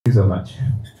you so much.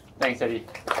 Thanks, Eddie.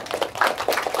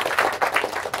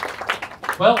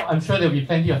 Well, I'm sure there'll be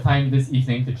plenty of time this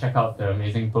evening to check out the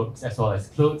amazing books as well as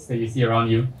clothes that you see around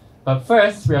you. But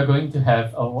first, we are going to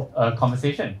have a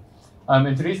conversation.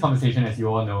 And today's conversation, as you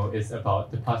all know, is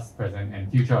about the past, present, and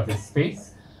future of this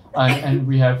space. And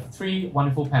we have three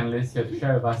wonderful panelists here to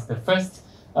share with us. The first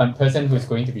person who's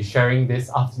going to be sharing this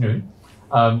afternoon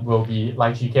will be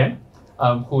Lai Chee Kien,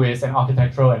 who is an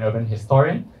architectural and urban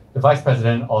historian, the vice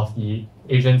president of the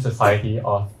Asian Society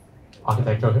of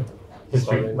Architectural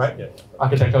History, right? Yeah.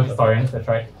 Architectural historians, that's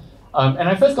right. And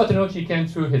I first got to know Chee Kien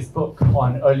through his book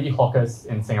on early hawkers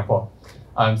in Singapore.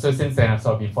 So since then, I've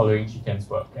sort of been following Chee Kien's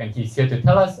work, and he's here to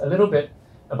tell us a little bit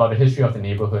about the history of the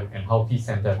neighborhood and how Peace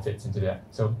Center fits into that.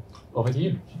 So over to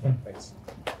you, Chee Kien. Thanks.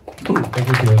 Thank you,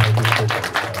 Chia.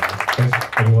 Thanks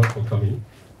everyone for coming.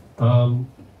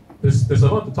 There's a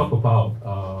lot to talk about,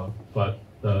 but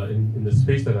in the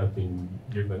space that I've been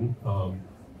given,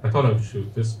 I thought I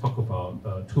should just talk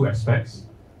about two aspects,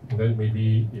 and then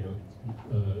maybe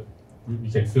we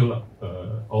can fill up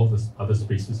all the other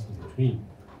spaces in between.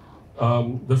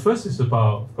 The first is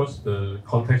about, of course, the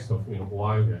context of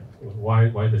why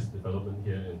there's development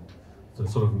here and the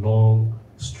sort of long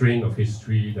string of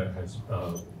history that has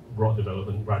brought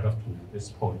development right up to this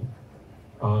point.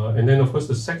 And then, of course,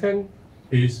 the second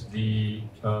is the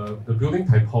building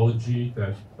typology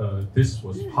that this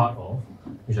was part of,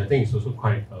 which I think is also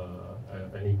quite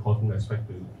an important aspect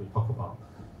to talk about.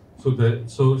 So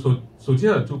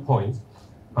here are 2 points.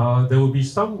 There will be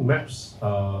some maps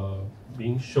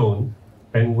being shown,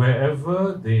 and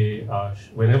whenever they are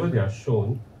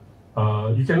shown,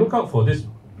 you can look out for this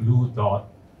blue dot,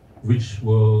 which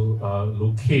will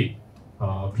locate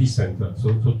Peace Center.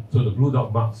 So the blue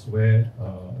dot marks where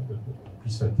the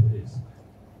Peace Center is.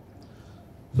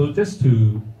 So just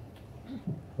to,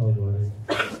 how do I?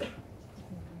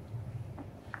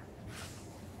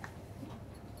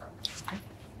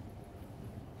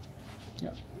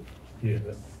 Yeah.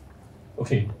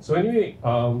 Okay. So anyway,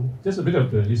 just a bit of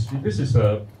the history. This is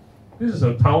a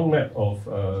town map of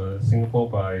Singapore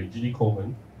by G.D.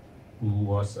 Coleman, who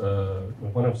was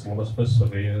one of Singapore's first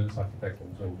surveyors, architects,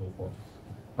 and so on and so forth.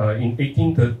 In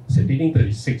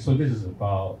 1836. So this is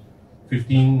about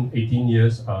 18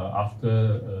 years after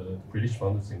the British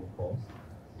founded Singapore,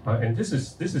 and this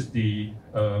is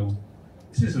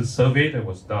a survey that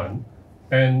was done,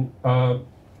 and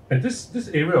this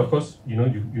area, of course, you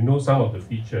know some of the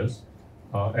features,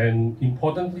 and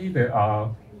importantly, there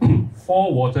are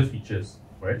 4 water features,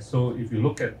 right? So if you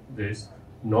look at this,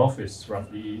 north is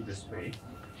roughly this way.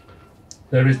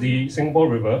 There is the Singapore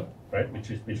River, right,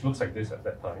 which looks like this at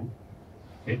that time,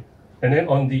 okay. And then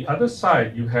on the other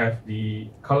side, you have the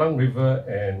Kallang River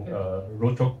and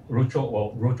Rochor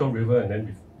River, and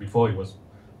then before it was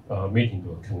made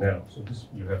into a canal. So this,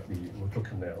 you have the Rochor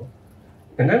Canal.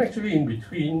 And then actually in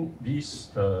between these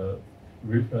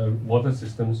water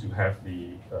systems, you have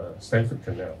the Stamford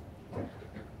Canal.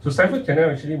 So Stamford Canal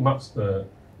actually marks the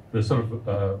sort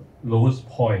of lowest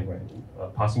point, right,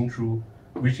 passing through,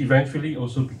 which eventually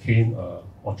also became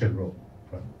Orchard Road.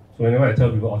 Right? So whenever I tell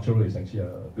people Orchard Road is actually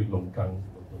a big longkang,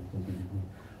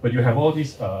 but you have all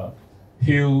these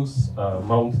hills,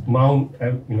 Mount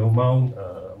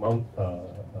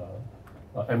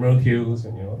Emerald Hills,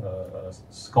 and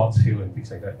Scott's Hill and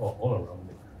things like that all around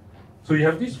it. So you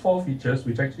have these 4 features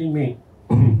which actually made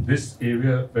this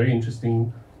area very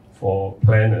interesting for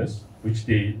planners, which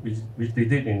they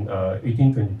did in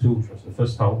 1822, which was the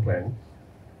first town plan,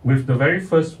 with the very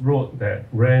first road that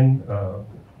ran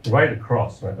right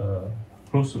across,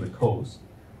 close to the coast,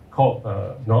 called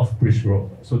North Bridge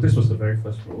Road. So this was the very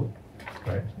first road,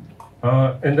 right?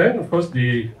 And then, of course,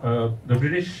 the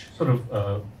British sort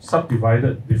of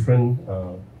subdivided different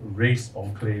race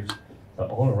enclaves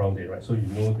all around it, right? So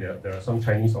there are some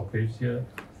Chinese enclaves here.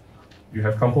 You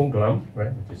have Kampong Glam,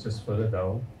 right, which is just further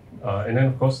down. And then,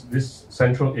 of course, this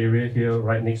central area here,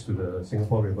 right next to the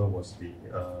Singapore River, was the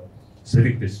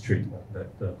civic district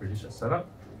that the British had set up.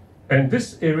 And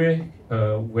this area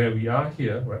where we are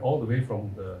here, right, all the way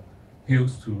from the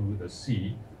hills to the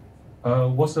sea,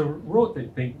 was a road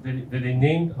that they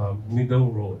named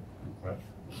Middle Road, right?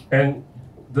 And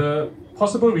the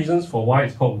possible reasons for why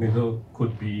it's called Middle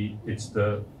could be it's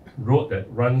the road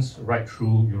that runs right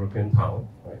through European town,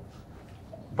 right?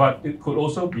 But it could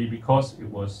also be because it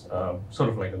was sort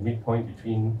of like a midpoint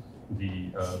between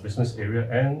the business area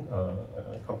and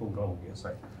Kampong Glam on the other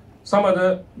side. Some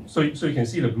other, so you can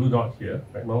see the blue dot here,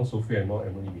 right? Mount Sophia and Mount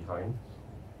Emily behind.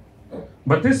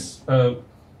 But this Rochor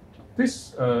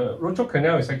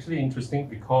Canal is actually interesting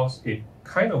because it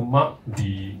kind of marked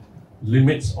the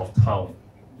limits of town.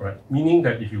 right? Meaning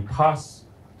that if you pass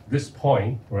this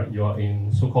point, right, you are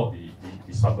in so-called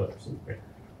the suburbs. Okay?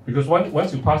 Because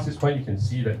once you pass this point, you can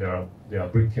see that there are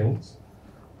brick kilns,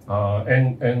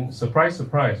 and surprise,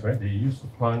 surprise, right? They used to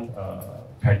plant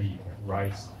paddy,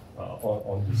 rice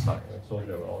on this side, right? So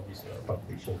there were all these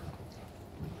plantations.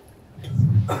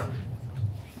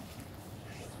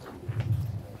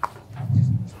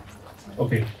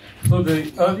 Okay, so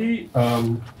the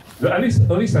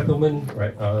early settlement,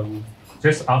 right?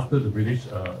 Just after the British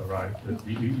arrived,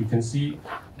 you can see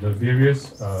the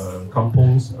various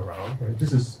kampongs around. Right?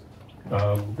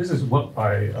 This is work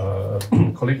by a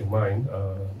colleague of mine,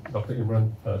 Dr.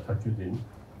 Imran Tajuddin.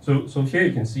 So here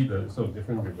you can see the sort of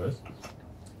different rivers.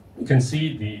 You can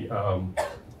see the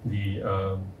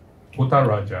Kota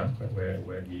Raja, right,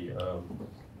 where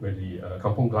the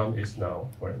Kampong Glam is now,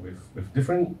 right, with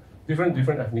different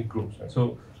ethnic groups. Right?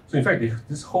 So in fact,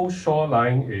 this whole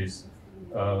shoreline is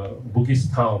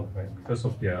Bugis town, right, because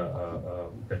of their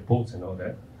boats and all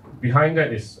that. Behind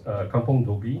that is Kampong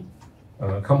Dobi,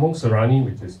 Kampong Serani,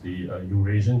 which is the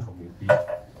Eurasian community,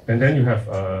 and then you have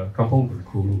Kampong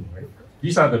Bengkulu. Right?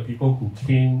 These are the people who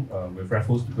came with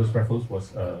Raffles, because Raffles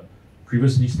was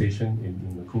previously stationed in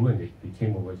Bengkulu, and they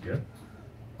came over here.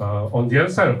 On the other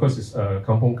side, of course, is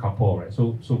Kampong Kapor. Right?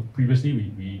 So previously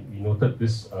we noted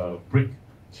this brick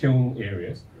kiln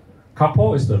areas.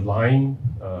 Kapor is the lime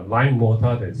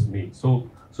mortar that's made. So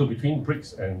between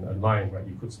bricks and lime, right,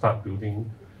 you could start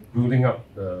building up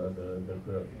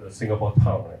the Singapore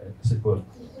town, right, as it were.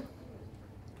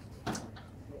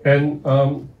 And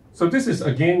so this is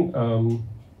again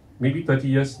maybe 30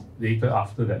 years later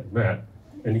after that map,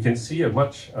 and you can see a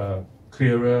much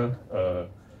clearer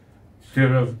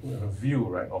view,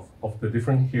 right, of the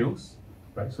different hills,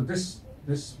 right. So this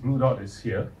blue dot is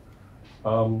here.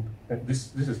 And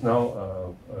this is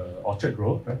now Orchard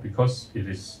Road, right, because it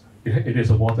is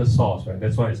a water source, right.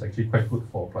 That's why it's actually quite good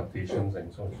for plantations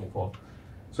and so on and so forth.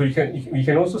 So you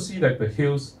can also see that the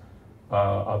hills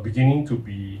are beginning to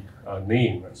be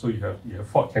named. Right? So you have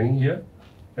Fort Canning here,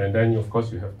 and then of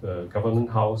course you have the Government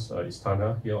House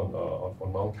Istana here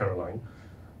on Mount Caroline.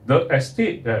 The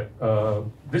estate that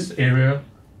this area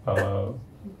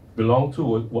belonged to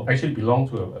will actually belong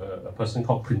to a person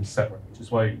called Prinsep, right? Which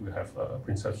is why we have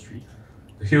Prinsep Street.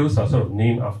 The hills are sort of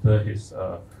named after his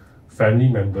family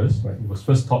members. Right? It was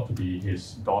first thought to be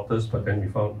his daughters, but then we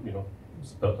found,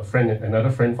 another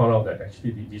friend found out that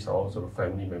actually these are all sort of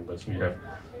family members. We have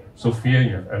Sophia,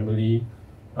 you have Emily,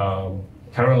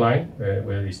 Caroline,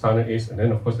 where the Istana is, and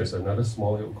then of course there's another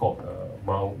small hill called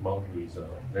Mount Louisa.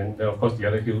 Then of course the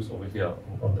other hills over here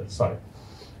on that side.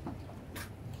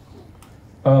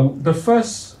 The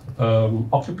first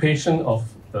occupation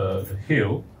of the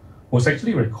hill was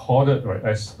actually recorded, right,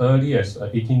 as early as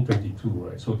 1822.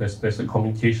 Right, so there's a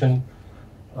communication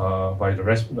by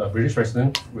the British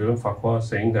resident William Farquhar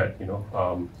saying that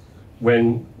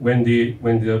when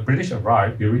the British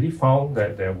arrived, they really found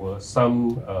that there were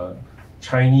some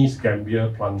Chinese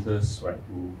Gambia planters, right,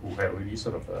 who had really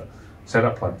sort of set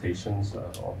up plantations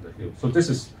on the hill. So this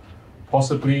is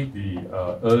possibly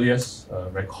the earliest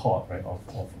record, right,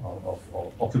 of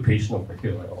occupation of the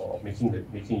hill, right, or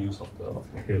making use of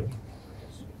the hill.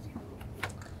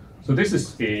 So this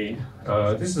is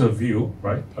a view,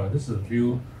 right? This is a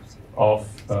view of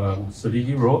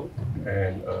Seligi Road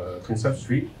and Prinsep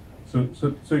Street. So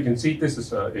you can see this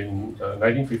is in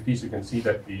 1950s. You can see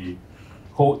that the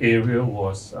whole area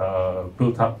was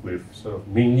built up with sort of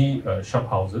mainly shop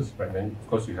houses, right? And of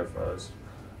course you have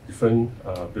different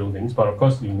buildings, but of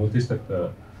course you notice that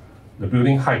the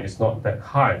building height is not that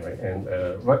high, right? And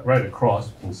right across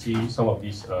you can see some of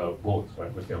these boats,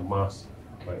 right, with their masts,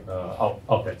 right,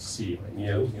 out at sea, right,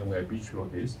 near where Beach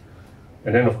Road is.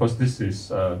 And then of course this is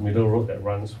Middle Road that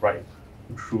runs right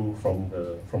through from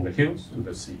the hills to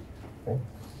the sea. Okay?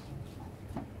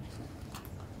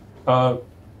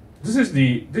 This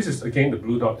is again the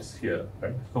blue dot is here,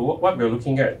 right? So what we're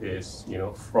looking at is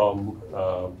from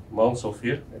Mount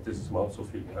Sophia. This is Mount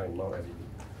Sophia behind Mount Adelie.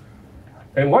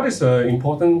 And what is an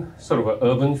important sort of an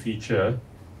urban feature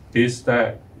is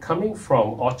that coming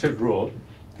from Orchard Road,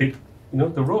 the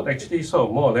road actually sort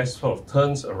of more or less sort of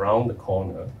turns around the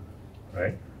corner,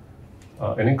 right?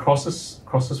 And then crosses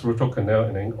Rochor Canal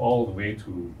and then all the way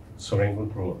to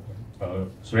Serangoon Road.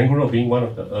 Serangoon Road being one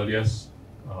of the earliest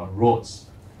roads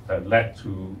that led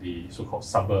to the so-called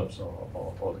suburbs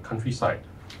or the countryside.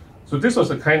 So this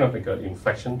was a kind of like an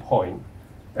inflection point,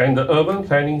 and the urban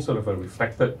planning sort of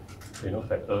reflected,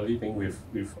 that early thing with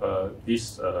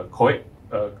this Kwek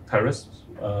terrace.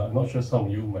 I'm not sure some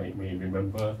of you may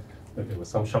remember that there were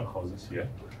some shop houses here.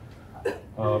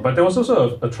 But there was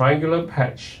also a triangular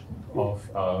patch of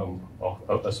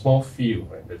a small field,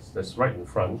 right? That's right in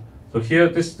front. So here,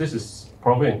 this is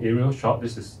probably an aerial shot.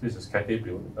 This is Cathay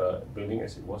building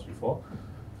as it was before,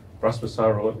 Bras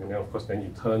Basah Road, and then of course then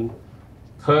you turn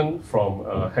from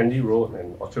Handy Road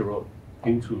and Orchard Road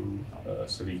into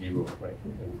Seligi Road, right?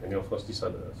 And then of course these are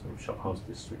the sort of shophouse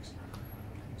districts.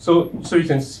 So you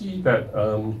can see that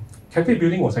Cathay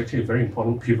building was actually a very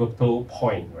important pivotal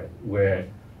point, right, where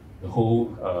the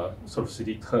whole sort of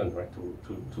city turned, right,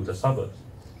 to the suburbs.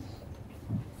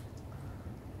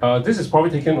 This is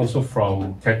probably taken also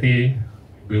from Cathay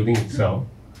building itself,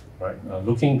 right,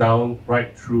 looking down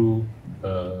right through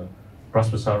Bras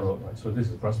Basah Road, right. So this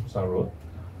is Bras Basah Road,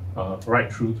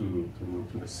 right through to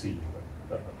the sea,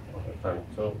 right, at that time.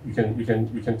 So you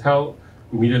can tell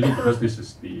immediately because this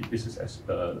is the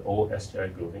old SGI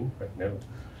building, right now.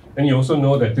 And you also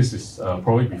know that this is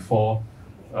probably before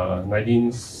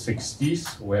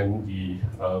 1960s when they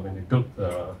built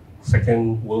the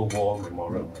Second World War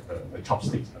memorial, the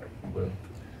chopsticks. Right?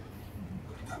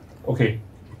 Okay,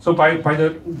 so by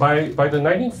the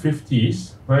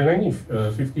 1950s,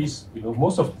 you know,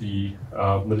 most of the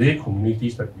Malay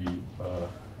communities that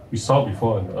we saw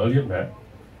before on the earlier map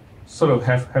sort of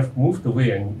have moved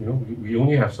away, and you know we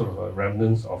only have sort of a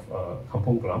remnants of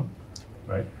Kampong Glam,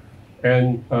 right?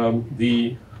 And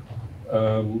the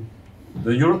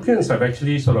Europeans have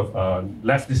actually sort of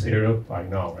left this area by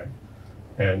now, right,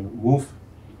 and moved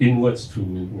inwards to,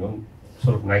 you know,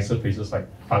 sort of nicer places like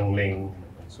Tanglin and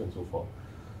so on and so forth.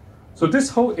 So this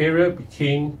whole area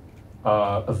became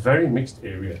a very mixed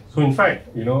area. So in fact,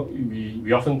 you know,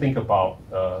 we often think about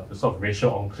the sort of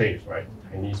racial enclaves, right,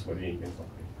 Chinese, Malay, Indians.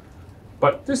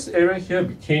 But this area here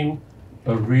became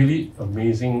a really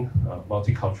amazing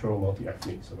multicultural,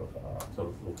 multi-ethnic sort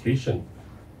of location,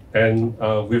 and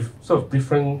with sort of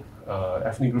different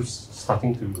ethnic groups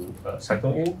starting to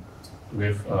settle in,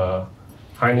 with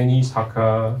Hainanese,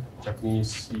 Hakka,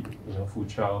 Japanese, you know,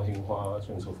 Fuzhou, Hinghua, so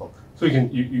on and so forth. So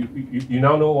you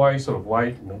now know why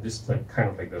you know, this is like kind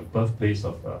of like the birthplace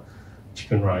of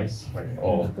chicken rice, right?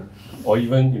 Or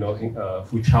even, you know,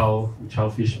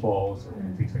 Fuzhou fish balls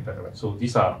and things like that, right? So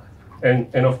these are,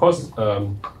 and of course,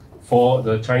 for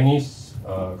the Chinese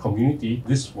community,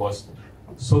 this was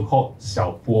so-called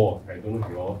xiao bo. I don't know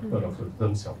if you all heard of the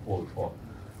term xiao bo before.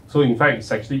 So in fact,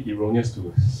 it's actually erroneous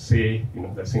to say, you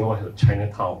know, that Singapore has a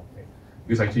Chinatown, right?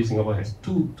 Because actually Singapore has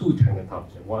two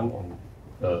Chinatowns, one on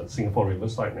the Singapore River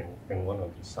side and one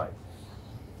on this side.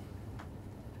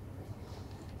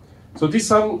 So there's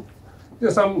some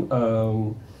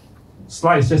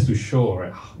slides just to show,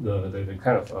 right, the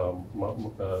kind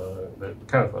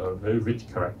of very rich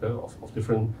character of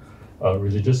different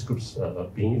religious groups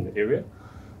being in the area.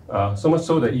 So much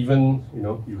so that even, you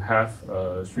know, you have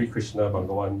Sri Krishna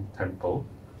Bhagawan Temple,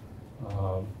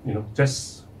 you know,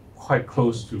 just quite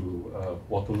close to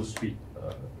Waterloo Street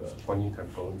Guan Yin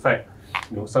Temple. In fact,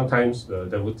 you know, sometimes the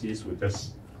devotees would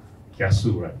just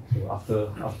kiasu, right?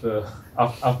 So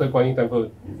after Guan Yin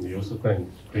Temple, you also go and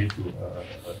pray to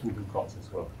Hindu gods as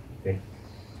well. Okay.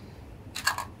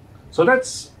 So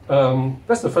that's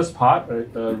the first part, right?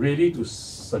 Really to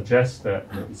suggest that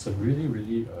it's a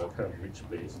really kind of rich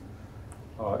place.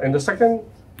 And the second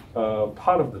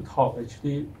part of the talk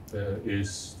actually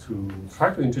is to try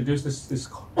to introduce this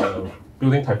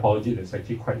building typology that's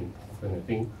actually quite important. I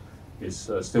think is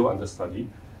still under study.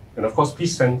 And of course,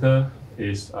 Peace Center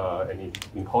is an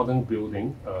important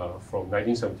building from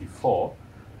 1974.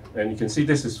 And you can see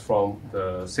this is from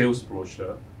the sales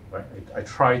brochure. Right? I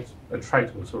tried to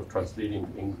sort of translate it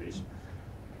into English.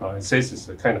 It says it's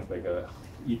a kind of like a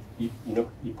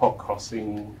epoch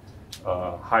crossing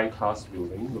high-class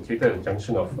building located at the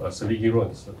junction of Seligi Road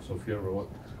and Sophia Road.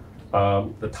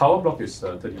 The tower block is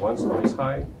 31 stories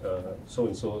high,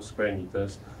 so square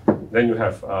meters. Then you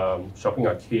have shopping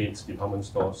arcades, department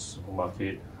stores,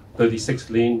 supermarket,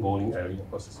 36-lane bowling alley. Of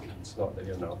course, it's not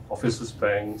there now. Offices,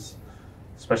 banks,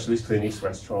 specialist clinics,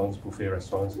 restaurants, buffet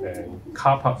restaurants, and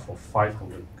car park for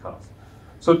 500 cars.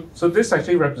 So this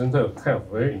actually represented a kind of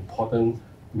very important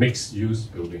mixed-use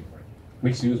building. Right?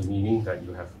 Mixed-use meaning that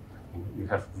you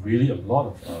have really a lot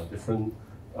of different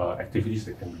activities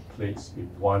that can be placed in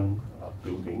one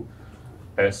building,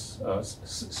 as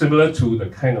similar to the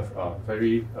kind of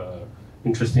very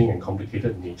interesting and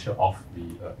complicated nature of the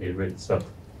area itself.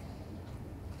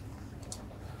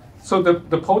 So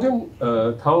the podium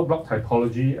tower block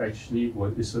typology actually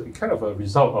is a kind of a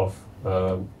result of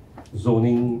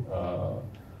zoning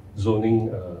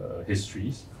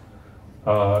histories,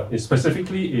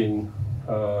 specifically in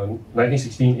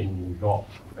 1916 in New York.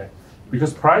 Right?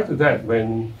 Because prior to that,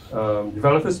 when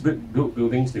developers built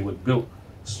buildings, they would build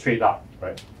straight up,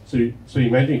 right? So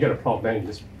imagine you get a plot of land and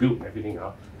just build everything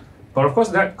up. But of course,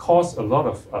 that caused a lot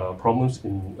of problems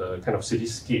in kind of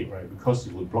cityscape, right? Because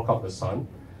it would block out the sun,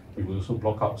 it would also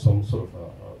block out some sort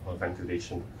of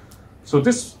ventilation. So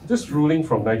this ruling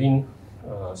from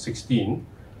 1916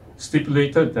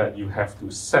 stipulated that you have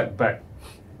to set back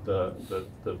the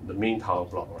main tower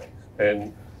block, right?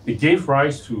 And it gave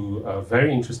rise to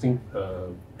very interesting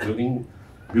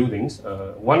buildings.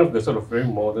 One of the sort of very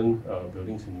modern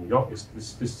buildings in New York is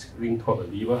this thing called the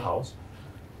Lever House,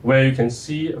 where you can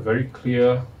see a very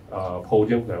clear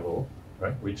podium level,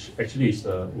 right? Which actually is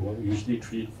usually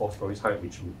 3 to 4 stories high,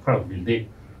 which will kind of relate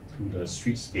to the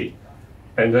streetscape.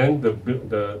 And then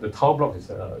the tower block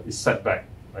is set back,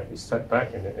 right? It's set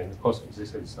back and of course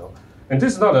exists itself. And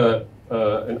this is not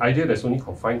an idea that's only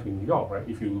confined to New York, right?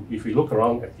 If you look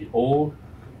around at the old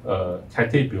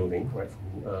Cathay building, right,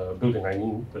 built in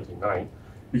 1939,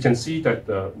 you can see that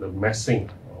the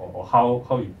massing or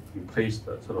how you place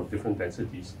the sort of different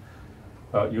densities.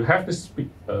 You have this big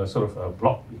sort of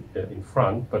block in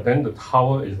front, but then the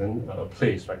tower is then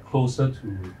placed right closer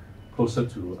to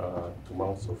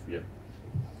Mount Sophia.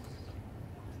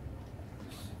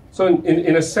 So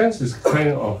in a sense, it's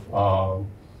kind of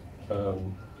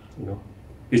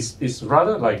it's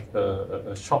rather like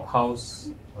a shop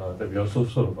house that we also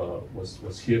sort of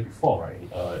was here before,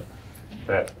 right?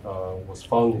 That was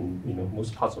found in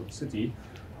most parts of the city,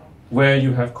 where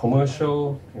you have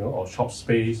commercial, or shop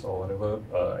space or whatever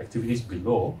activities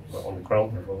below on the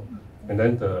ground level, and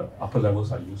then the upper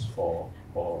levels are used for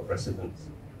residents,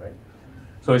 right?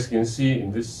 So as you can see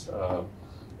in this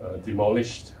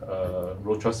demolished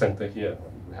Rochor Center here,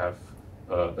 we have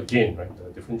again, right, the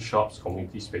different shops,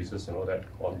 community spaces, and all that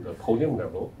on the podium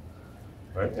level,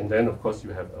 right? And then of course you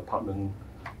have apartment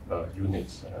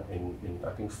units in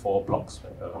I think 4 blocks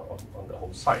on the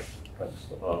whole site, right?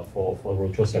 So, for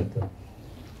Rochor Center.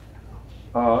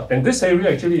 And this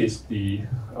area actually is the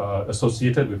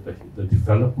associated with the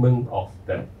development of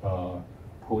that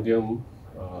podium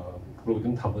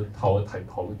tower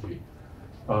typology.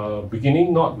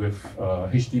 Beginning not with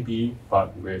HDB,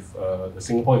 but with the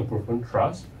Singapore Improvement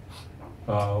Trust,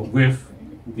 with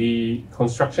the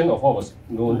construction of what was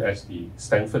known as the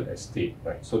Stanford Estate,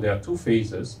 right? So there are 2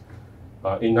 phases.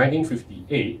 In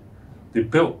 1958, they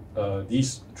built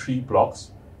these 3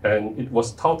 blocks, and it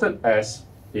was touted as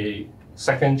a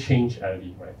second change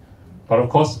alley, right? But of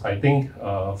course, I think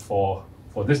for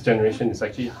this generation, it's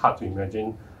actually hard to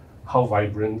imagine how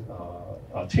vibrant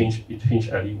change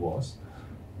alley was.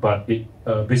 But it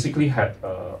basically had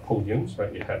podiums,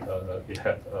 right? It had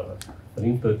I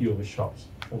think 30 over shops,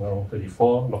 around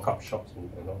 34 lock-up shops and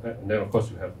all that. And then of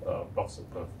course you have blocks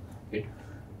above. Okay,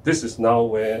 this is now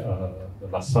where the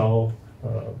LaSalle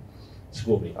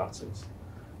School of the Arts is.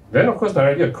 Then of course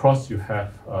directly across you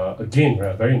have again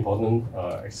a very important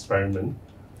experiment.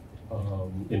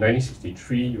 In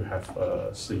 1963 you have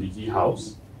Siligi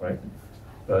House, right?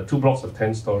 2 blocks of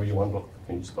 10-story, 1 block of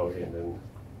 20-story, and then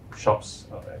shops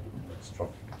and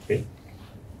restaurants. Okay.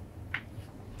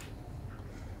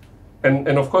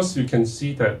 And of course you can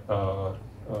see that the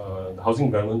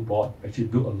Housing Development Board actually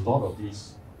built a lot of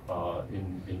these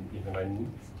in the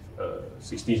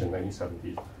 1960s and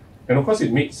 1970s. And of course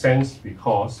it made sense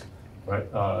because, right,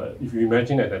 if you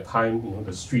imagine at that time,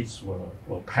 the streets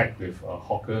were packed with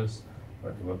hawkers,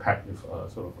 right? They were packed with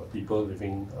sort of people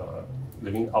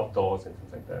living outdoors and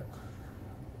things like that.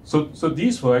 So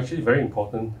these were actually very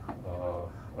important,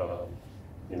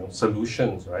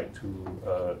 solutions, right,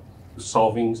 to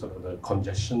solving sort of the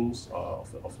congestions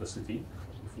of the city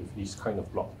with these kind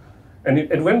of blocks. And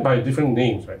it went by different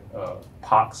names, right?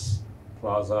 Parks,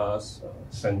 plazas,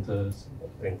 centers,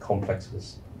 and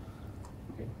complexes.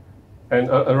 Okay. And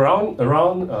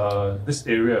around this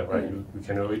area, right, you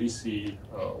can already see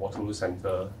Waterloo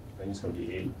Center,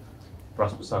 1978,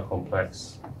 Bras Besar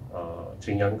Complex,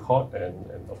 Cheng Yan Court,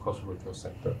 and of course Rochor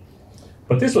Center.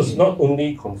 But this was not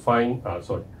only confined.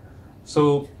 So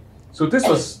this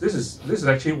is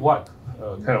actually what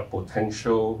kind of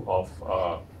potential of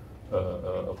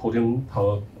a podium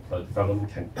tower development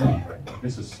can be. Right?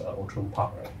 This is Outram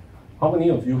Park. Right? How many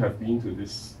of you have been to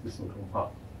this Outram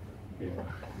Park? Yeah.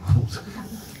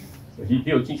 So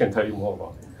he can tell you more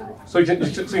about it. So you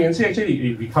can see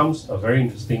actually it becomes a very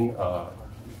interesting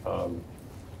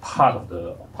part of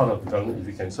the development if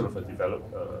you can sort of develop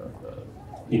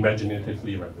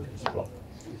imaginatively rather than this block.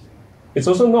 It's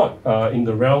also not in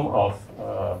the realm of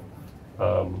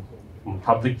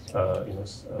public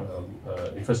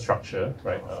infrastructure,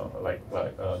 right? Like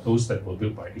those that were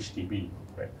built by HDB,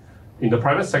 right? In the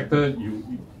private sector,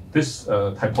 this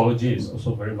typology is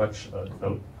also very much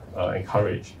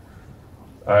encouraged.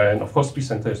 And of course, Peace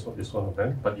Center is one of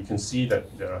them, but you can see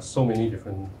that there are so many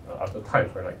different other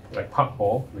types, right? Like Park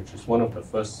Mall, which is one of the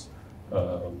first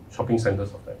shopping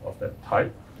centers of that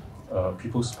type.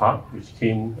 People's Park, which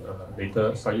came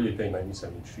slightly later in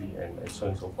 1973, and so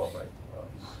on and so forth, right?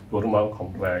 Golden Mile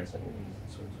Complex, and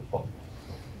so on and so forth.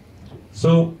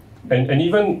 So, and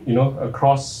even,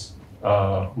 across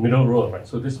Middle Road, right?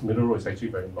 So this Middle Road is actually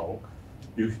very long.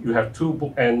 You have two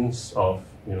bookends of,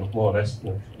 more or less,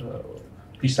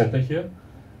 Peace Center here.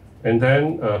 And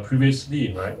then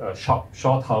previously, right,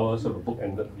 Shaw Tower sort of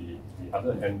bookended the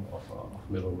other end of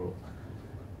Middle Road.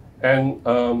 And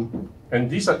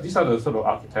these are the sort of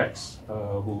architects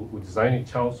who designed it,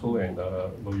 Chia and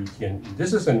Lai Chee Kien.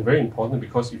 This is very important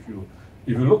because if you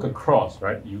look across,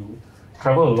 right, you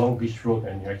travel along Beach Road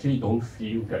and you actually don't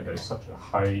feel that there is such a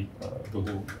high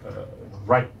building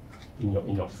right in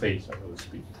your face, so to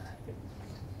speak.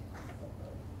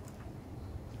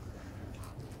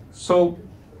 So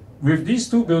with these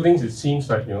two buildings, it seems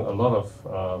like a lot of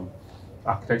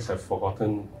architects have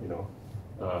forgotten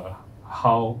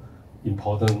how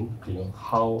important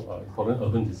important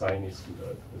urban design is to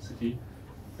the city,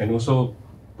 and also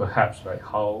perhaps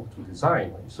how to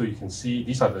design. Right? So you can see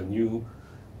these are the new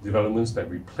developments that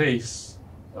replace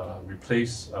the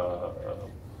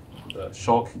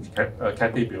Shaw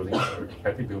Cathay building,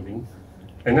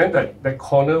 and then that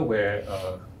corner where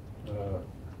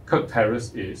Kirk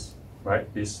Terrace is, right,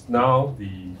 is now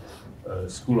the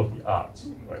School of the Arts,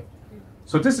 right.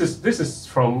 So this is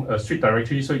from a street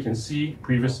directory. So you can see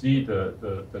previously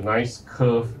the nice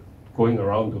curve going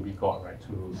around Dhoby Ghaut, right,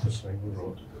 to Serangoon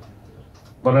Road.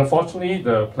 But unfortunately,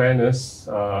 the planners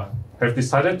have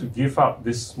decided to give up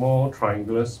this small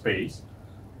triangular space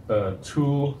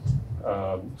to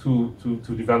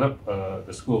develop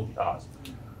the School of the Arts.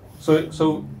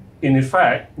 So in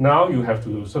effect, now you have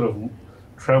to sort of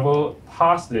travel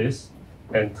past this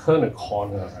and turn a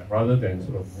corner, right, rather than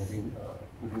sort of moving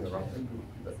around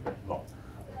that lot,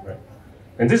 right?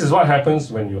 And this is what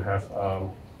happens when you have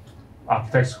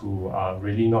architects who are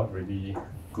really not really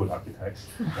good architects.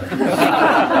 Right?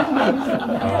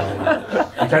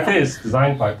 The Cathay is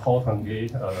designed by Paul Tanguay,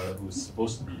 who's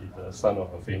supposed to be the son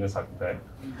of a famous architect.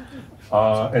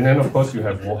 And then, of course, you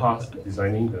have Woha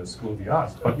designing the School of the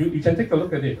Arts. But you can take a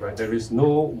look at it, right? There is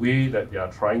no way that they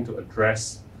are trying to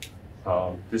address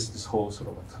this whole sort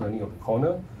of turning of the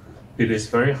corner. It is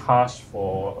very harsh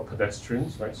for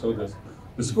pedestrians, right? So the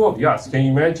School of the Arts, can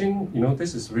you imagine,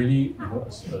 this is really,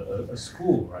 a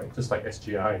school, right? Just like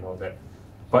SJI and all that.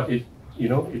 But it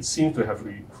seems to have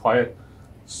required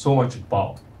so much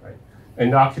bulk, right?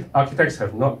 And the architects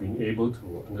have not been able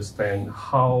to understand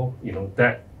how,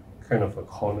 that kind of a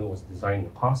corner was designed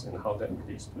in the past and how that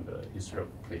relates to the history of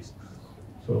the place.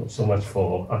 So much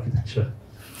for architecture.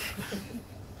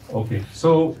 Okay,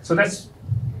 so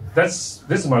this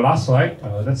is my last slide.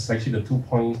 That's actually the 2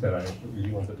 points that I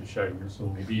really wanted to share with you. So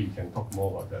maybe we can talk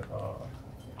more about that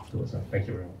afterwards. Thank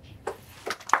you very much.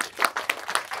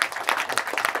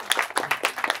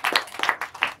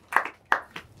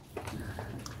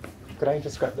 Could I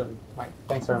just grab the mic?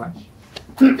 Thanks very much.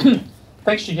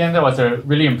 Thanks, Chee Kien. That was a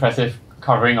really impressive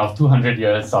covering of 200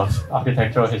 years of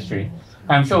architectural history.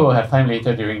 I'm sure we'll have time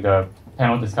later during the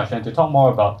panel discussion to talk more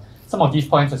about some of these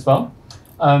points as well.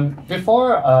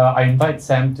 Before I invite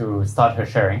Sam to start her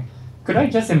sharing, could I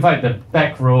just invite the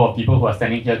back row of people who are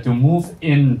standing here to move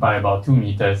in by about 2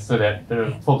 meters so that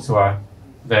the folks who are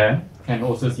there can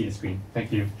also see the screen.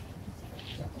 Thank you.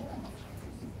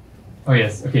 Oh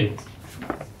yes, okay.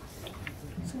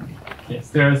 Yes,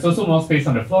 there is also more space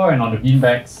on the floor and on the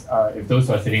beanbags if those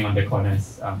who are sitting on the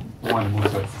corners want to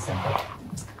move towards the center.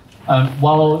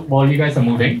 While you guys are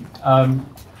moving,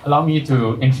 allow me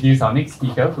to introduce our next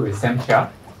speaker, who is Sam Chia.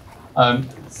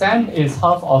 Sam is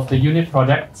half of the UNIT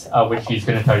project, which she's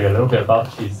going to tell you a little bit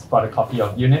about. She's brought a copy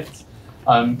of UNIT.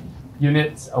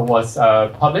 UNIT was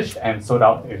published and sold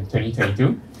out in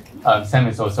 2022. Sam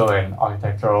is also an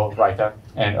architectural writer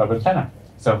and urban planner.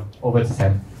 So over to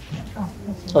Sam.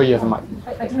 Oh, you have a mic.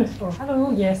 I don't know.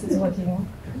 Hello, yes, it's working.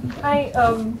 Hi,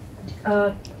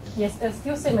 yes, as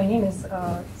you said, my name is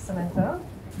Samantha.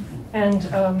 And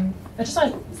I just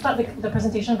want to start the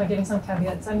presentation by giving some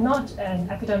caveats. I'm not an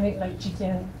academic like Chee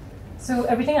Kien. So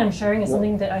everything I'm sharing is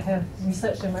something that I have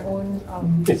researched in my own...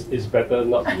 It's better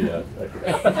not to be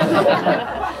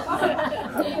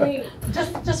anyway,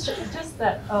 just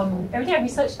that everything I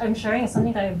researched, I'm sharing is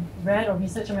something that I've read or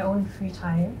researched in my own free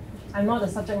time. I'm not a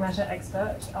subject matter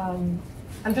expert. I'm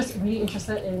just really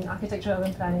interested in architecture,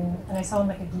 urban planning, and I sound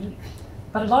like a geek.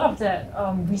 But a lot of that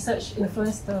research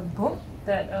influenced the book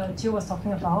that Chia was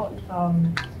talking about,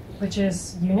 which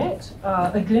is Yeegn,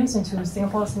 A Glimpse into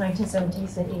Singapore's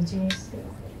 1970s and 80s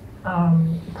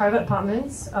private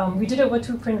apartments. We did over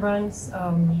 2 print runs,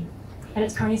 and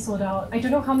it's currently sold out. I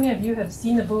don't know how many of you have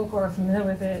seen the book or are familiar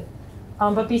with it,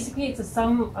 but basically it's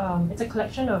a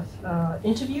collection of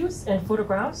interviews and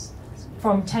photographs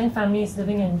from 10 families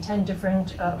living in 10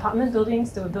 different apartment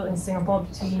buildings that were built in Singapore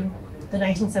between the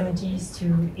 1970s to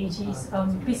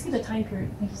 80s, basically the time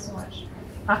period, thank you so much,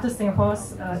 after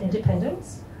Singapore's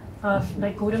independence,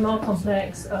 like Golden Mile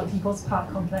Complex, People's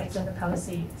Park Complex, and the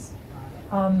Palisades.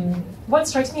 What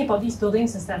strikes me about these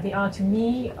buildings is that they are, to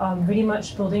me, really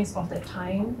much buildings of that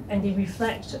time, and they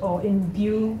reflect or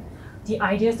imbue the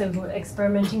ideas that we were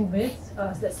experimenting with,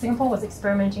 that Singapore was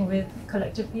experimenting with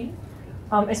collectively,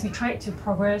 as we tried to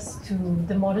progress to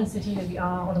the modern city that we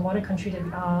are, or the modern country that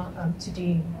we are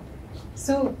today.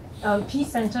 So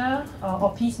Peace Centre,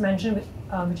 or Peace Mansion,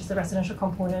 which is the residential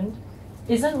component,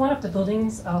 isn't one of the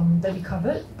buildings that we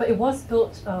covered, but it was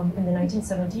built in the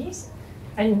 1970s.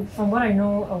 And from what I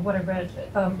know, or what I read,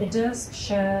 it does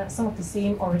share some of the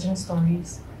same origin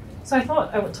stories. So I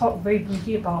thought I would talk very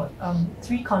briefly about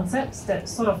 3 concepts that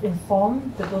sort of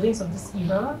inform the buildings of this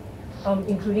era,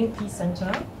 including Peace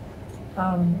Centre.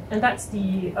 And that's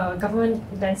the government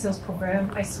land sales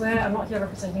program. I swear I'm not here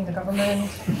representing the government.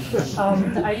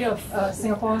 The idea of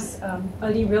Singapore's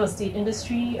early real estate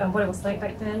industry, what it was like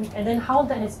back then, and then how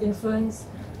that has influenced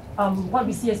what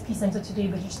we see as Peace Centre today,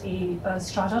 which is a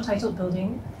strata-titled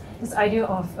building, this idea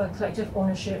of collective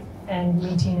ownership and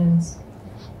maintenance.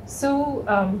 So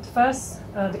first,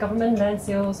 the government land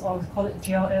sales, or call it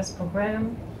GLS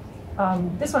program.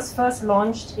 This was first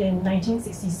launched in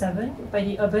 1967 by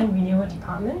the Urban Renewal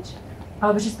Department,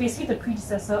 which is basically the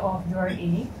predecessor of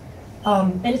URA.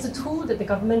 And it's a tool that the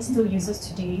government still uses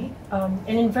today. And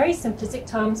in very simplistic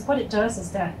terms, what it does is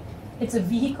that it's a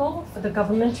vehicle for the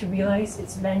government to realize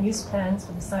its land use plans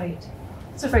for the site.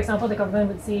 So for example, the government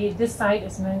would say this site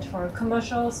is meant for a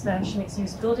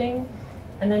commercial/mixed-use building,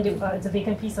 and then it's a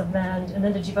vacant piece of land, and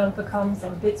then the developer comes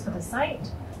and bids for the site,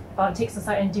 takes the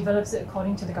site and develops it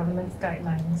according to the government's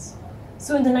guidelines.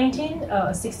 So in the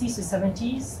 1960s to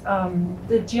 70s,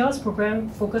 the GLS program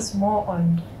focused more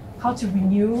on how to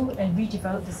renew and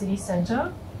redevelop the city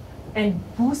centre and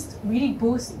really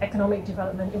boost economic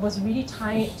development. It was really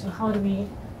tied to how do we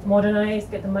modernize,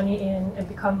 get the money in, and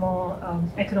become more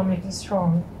economically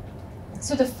strong.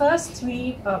 So the first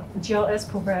 3 GLS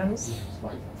programs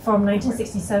from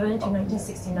 1967 to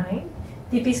 1969,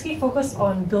 they basically focus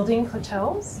on building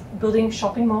hotels, building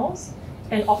shopping malls,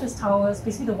 and office towers,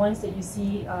 basically the ones that you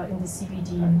see in the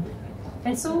CBD.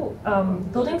 And so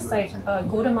buildings like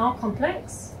Golden Mile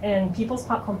Complex and People's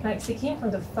Park Complex, they came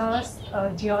from the first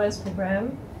GLS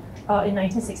program in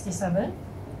 1967.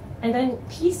 And then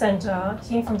Peace Centre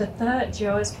came from the 3rd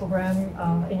GLS program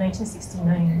in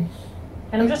 1969.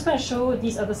 And I'm just going to show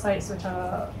these other sites, which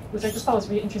I just thought was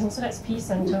really interesting. So that's Peace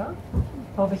Centre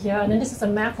over here. And then this is a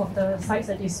map of the sites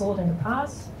that they sold in the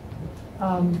past.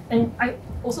 And I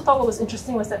also thought what was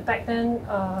interesting was that back then,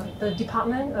 the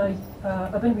department,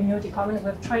 Urban Renewal Department,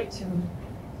 would have tried to,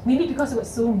 maybe because it was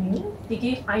so new, they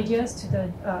gave ideas to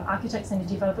the architects and the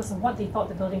developers of what they thought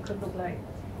the building could look like.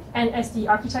 And as the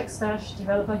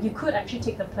architect/developer, you could actually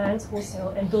take the plans wholesale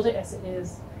and build it as it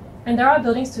is. And there are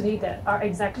buildings today that are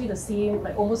exactly the same,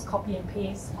 like almost copy and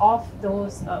paste of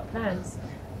those plans.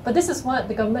 But this is what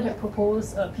the government had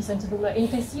proposed Peace Centre to look like. And you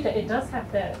can see that it does have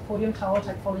that podium tower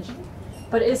typology,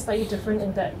 but it is slightly different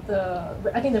in that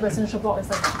I think the residential block is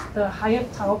like the higher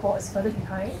tower block is further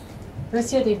behind. Whereas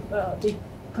here they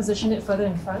position it further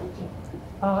in front.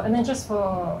 And then just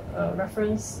for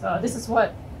reference, this is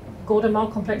what Golden Mile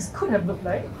Complex could have looked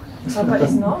like, but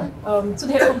it's not. So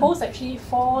they had proposed actually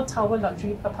 4 tower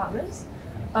luxury apartments,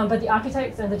 but the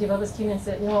architects and the developers came and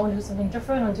said, I want to do something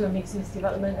different, I want to do a mixed-use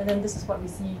development, and then this is what we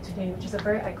see today, which is a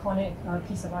very iconic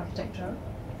piece of architecture.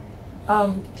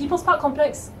 People's Park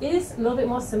Complex is a little bit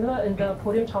more similar in the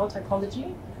podium tower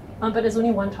typology, but there's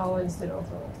only 1 tower instead of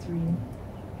 3.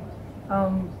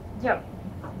 Yeah.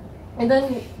 And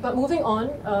then, but moving on,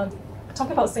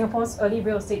 talking about Singapore's early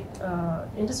real estate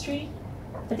industry,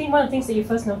 I think one of the things that you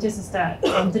first notice is that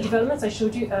the developments I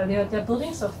showed you earlier, they're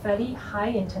buildings of fairly high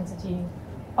intensity.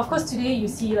 Of course, today you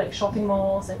see like shopping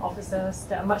malls and offices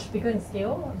that are much bigger in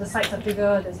scale. The sites are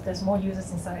bigger, there's more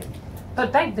users inside.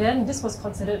 But back then, this was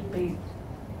considered big.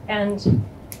 And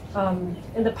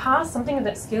in the past, something of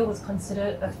that scale was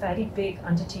considered a fairly big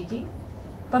undertaking.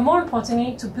 But more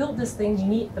importantly, to build this thing, you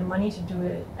need the money to do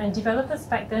it. And developers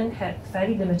back then had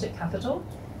fairly limited capital.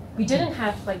 we didn't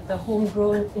have like the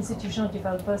homegrown institutional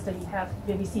developers that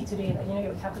we see today, like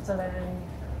your CapitaLand,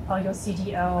 your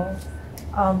CDL.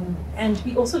 And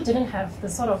we also didn't have the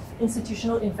sort of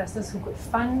institutional investors who could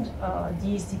fund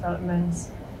these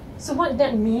developments. So what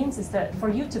that means is that for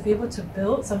you to be able to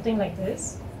build something like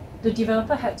this, the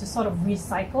developer had to sort of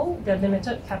recycle their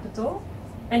limited capital,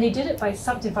 and they did it by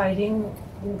subdividing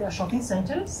their shopping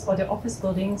centers or their office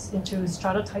buildings into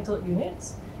strata-titled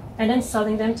units, and then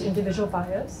selling them to individual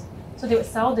buyers. So they would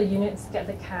sell the units, get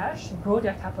the cash, grow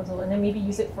their capital, and then maybe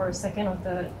use it for a second or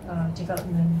third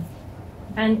development.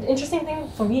 And the interesting thing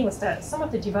for me was that some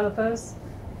of the developers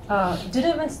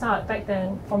didn't even start back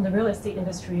then from the real estate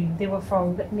industry. They were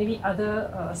from maybe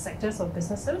other sectors of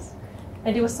businesses,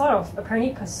 and they were sort of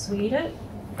apparently persuaded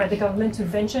by the government to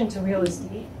venture into real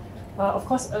estate. Of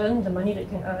course, earn the money that you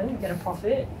can earn, get a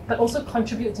profit, but also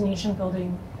contribute to nation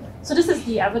building. So this is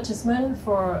the advertisement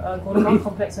for Golden Mile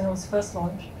Complex when it was first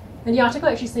launched. And the article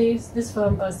actually says this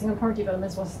firm, Singaporean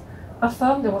Developments, was a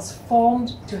firm that was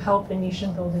formed to help in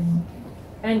nation building.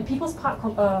 And People's Park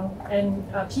and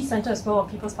Peace Centre as well, or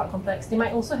People's Park Complex, they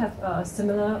might also have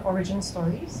similar origin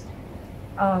stories.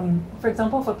 For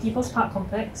example, for People's Park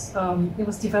Complex, it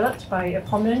was developed by a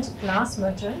prominent glass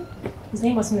merchant. His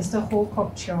name was Mr. Ho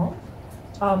Kok Cheong.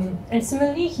 And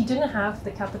similarly, he didn't have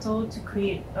the capital to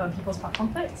create People's Park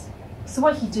Complex. So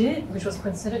what he did, which was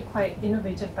considered quite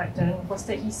innovative back then, was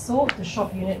that he sold the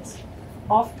shop units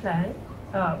off plan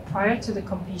prior to the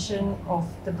completion of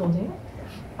the building,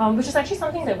 which is actually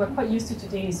something that we're quite used to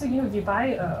today. So if you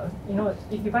buy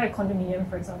if you buy a condominium,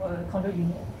 for example, a condo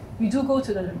unit, you do go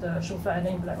to the show flat and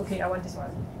then you'll be like, okay, I want this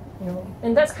one,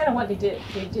 And that's kind of what they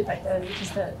did back then, which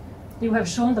is that they would have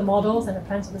shown the models and the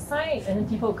plans on the site, and then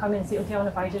people would come in and say, okay, I want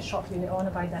to buy this shop unit, I want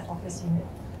to buy that office unit.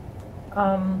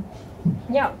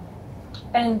 Yeah,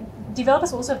 and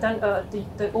developers also have done,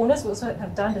 the owners also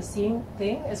have done the same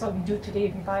thing as what we do today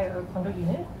if you buy a condo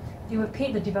unit. They will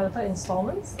pay the developer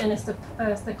installments, and as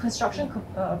the construction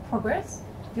progress,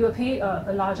 they will pay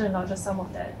a larger and larger sum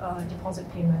of that deposit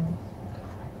payment.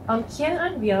 Kien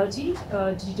Realty,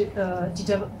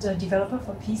 the developer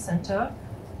for Peace Centre,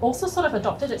 also sort of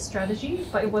adopted that strategy,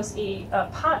 but it was a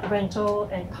part rental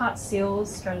and part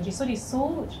sales strategy. So they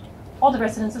sold, all the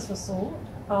residences were sold.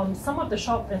 Some of the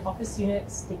shop and office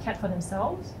units they kept for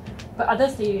themselves, but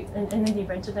others and then they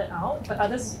rented that out. But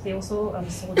others they also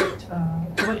sold it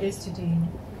to what it is today.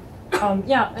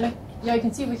 You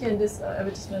can see over here in this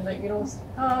advertisement,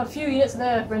 a few units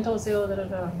there, rental, sale,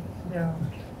 Yeah.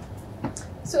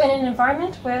 So in an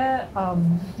environment where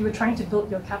you were trying to build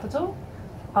your capital,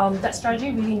 that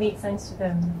strategy really made sense to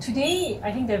them. Today,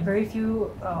 I think there are very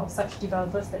few such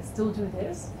developers that still do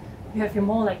this. You have your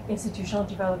more like institutional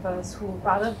developers who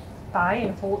rather buy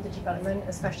and hold the development,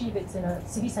 especially if it's in a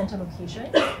city center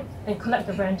location, and collect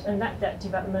the rent and let that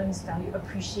development's value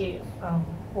appreciate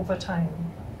over time.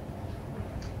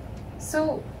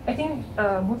 So I think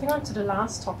moving on to the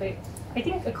last topic, I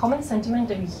think a common sentiment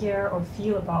that we hear or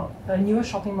feel about newer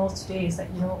shopping malls today is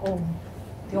that,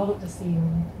 they all look the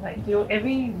same.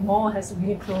 Every mall has a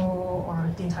Uniqlo or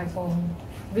a Din Tai Fung.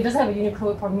 If it doesn't have a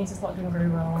Uniqlo, it probably means it's not doing very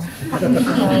well.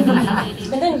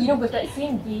 And then, with that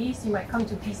same gaze, you might come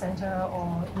to Peace Centre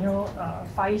or,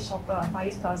 Far East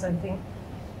Plaza and think,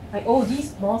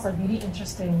 these malls are really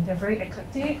interesting. They're very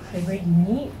eclectic, they're very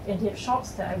unique, and they have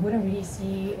shops that I wouldn't really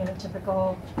see in a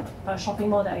typical shopping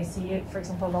mall that I see, for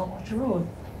example, along Orchard Road.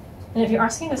 And if you're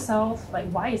asking yourself,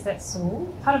 why is that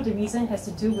so? Part of the reason has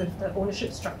to do with the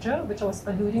ownership structure, which I was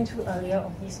alluding to earlier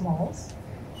of these malls.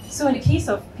 So in the case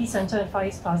of Peace Centre and Far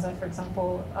East Plaza, for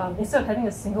example, instead of having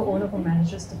a single owner who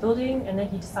manages the building and then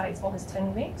he decides all his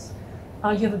tenant mix,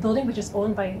 you have a building which is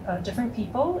owned by different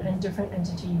people and different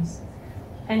entities.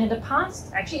 And in the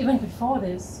past, actually even before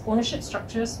this, ownership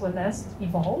structures were less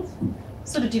evolved.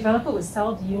 So the developer would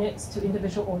sell the units to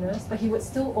individual owners, but he would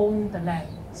still own the land.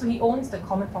 So he owns the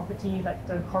common property, like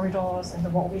the corridors and the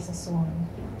walkways and so on.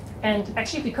 And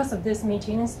actually because of this,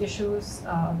 maintenance issues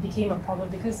became a problem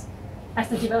because as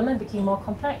the development became more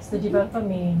complex, the developer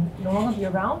may no longer be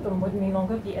around or may no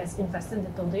longer be as invested in the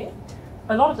building.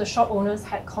 A lot of the shop owners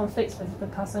had conflicts with the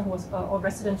person who was, or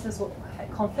residences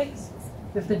had conflicts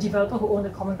with the developer who owned the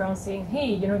common ground saying, hey,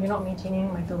 you're not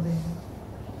maintaining my building.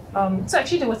 So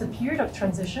actually there was a period of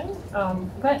transition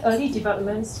where early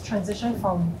developments transitioned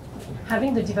from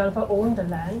having the developer own the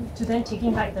land to then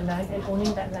taking back the land and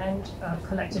owning that land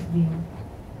collectively.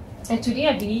 And today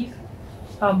I believe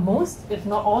most, if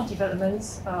not all,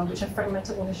 developments which have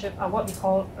fragmented ownership are what we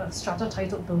call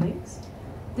strata-titled buildings.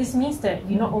 This means that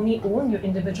you not only own your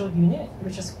individual unit,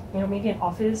 which is maybe an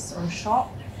office or a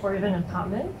shop or even an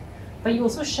apartment, but you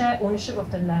also share ownership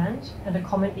of the land and the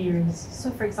common areas. So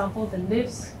for example, the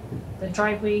lifts, the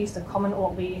driveways, the common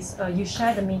walkways, you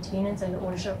share the maintenance and the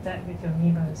ownership of that with your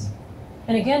neighbors.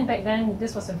 And again, back then,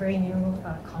 this was a very new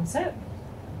concept.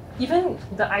 Even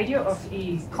the idea of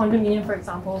a condominium, for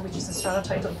example, which is a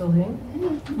strata-titled building,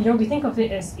 we think of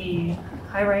it as a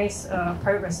high-rise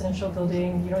private residential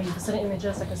building. You have certain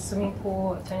images like a swimming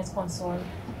pool, a tennis console.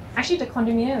 Actually, the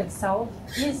condominium itself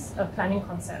is a planning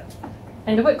concept.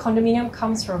 And the word condominium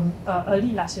comes from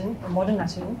early Latin, or modern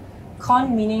Latin,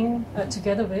 con meaning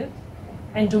together with,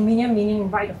 and dominium meaning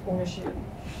right of ownership.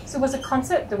 So it was a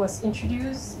concept that was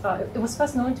introduced, it was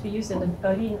first known to be used in the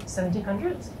early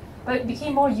 1700s, but it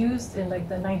became more used in like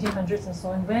the 1900s and so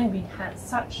on, when we had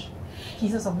such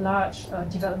pieces of large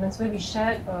developments where we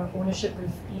shared ownership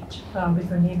with with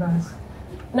your neighbors.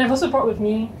 And I've also brought with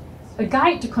me a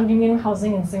guide to condominium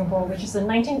housing in Singapore, which is a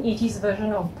 1980s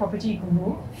version of Property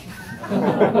Guru.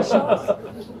 It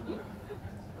shows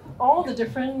all the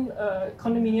different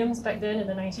condominiums back then in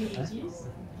the 1980s.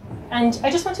 And I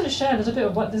just wanted to share a little bit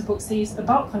of what this book says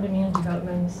about condominium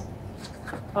developments.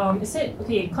 It said,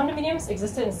 okay, condominiums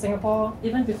existed in Singapore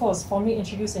even before it was formally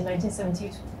introduced in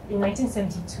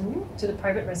 1972 to the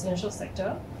private residential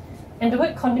sector. And the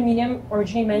word condominium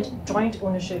originally meant joint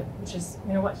ownership, which is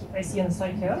what I see on the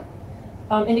slide here.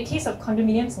 In the case of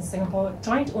condominiums in Singapore,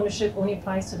 joint ownership only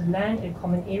applies to the land and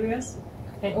common areas.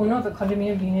 An owner of a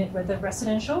condominium unit, whether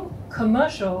residential,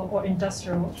 commercial, or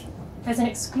industrial, has an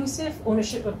exclusive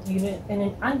ownership of the unit and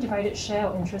an undivided share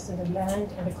or interest in the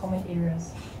land and the common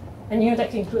areas. And that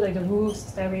can include like the roofs,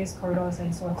 stairways, corridors,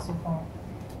 and so on and so forth.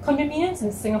 Condominiums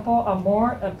in Singapore are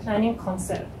more a planning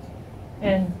concept.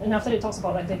 And after it talks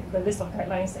about like the list of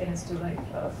guidelines that it has to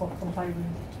comply with.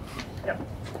 Yep.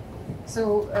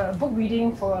 So book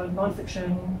reading for a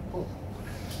non-fiction book.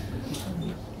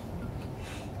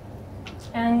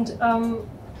 And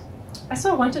I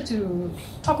sort of wanted to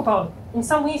talk about, in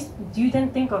some ways, do you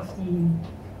then think of the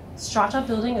strata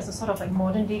building as a sort of like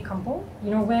modern day kampong?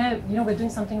 Where we're doing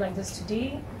something like this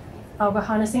today. We're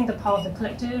harnessing the power of the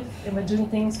collective, and we're doing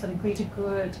things for the greater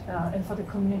good and for the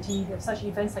community. We have such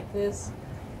events like this,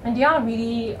 and they are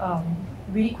really,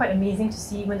 really quite amazing to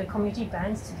see when the community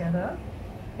bands together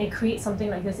and create something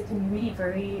like this. It can be really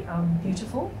very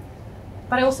beautiful.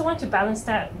 But I also want to balance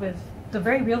that with the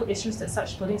very real issues that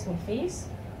such buildings may face.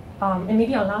 And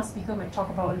maybe our last speaker might talk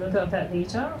about a little bit of that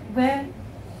later, where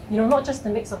not just the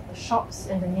mix of the shops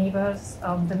and the neighbors,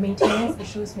 the maintenance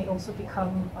issues may also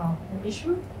become an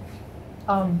issue.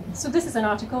 So this is an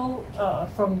article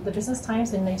from the Business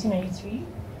Times in 1993,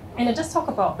 and it just talk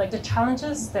about like the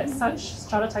challenges that such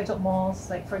strata-titled malls,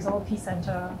 like for example Peace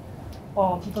Centre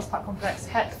or People's Park Complex,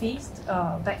 had faced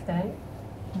back then,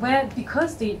 where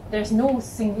because there's no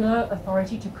singular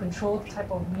authority to control the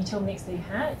type of retail mix they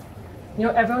had,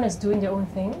 everyone is doing their own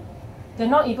thing. They're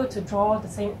not able to draw the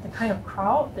kind of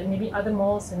crowd that maybe other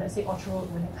malls in, let's say, Orchard Road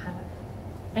would have had.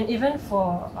 And even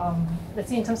for, let's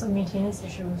say, in terms of maintenance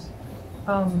issues,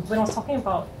 when I was talking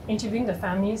about interviewing the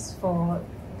families for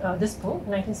this book,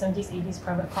 1970s, 80s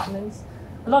private apartments,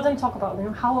 a lot of them talk about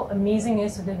how amazing it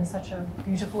is to live in such a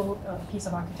beautiful piece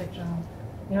of architecture.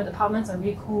 The apartments are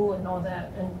really cool and all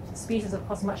that, and the space is of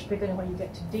course much bigger than what you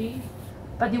get today.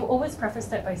 But they will always preface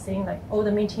that by saying like, oh,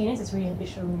 the maintenance is really an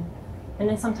issue. And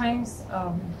then sometimes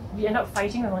we end up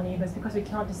fighting with our neighbors because we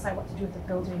cannot decide what to do with the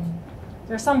building.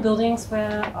 There are some buildings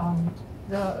where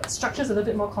the structure is a little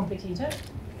bit more complicated.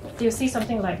 They'll say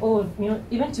something like, oh,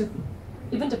 even to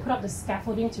put up the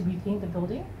scaffolding to repaint the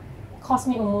building cost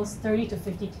me almost 30 to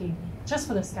 50K just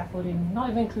for the scaffolding, not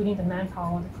even including the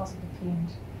manpower, the cost of the paint.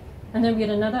 And then we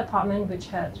had another apartment which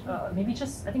had maybe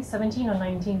just, I think, 17 or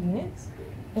 19 units.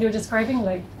 And they were describing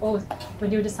like, oh,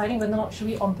 when they were deciding whether or not should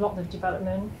we en-bloc the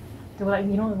development, they were like,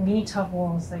 mini turf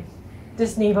walls, like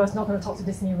this neighbor is not going to talk to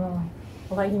this neighbor.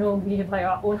 Or like, we have like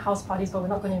our own house parties, but we're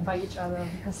not going to invite each other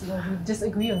because we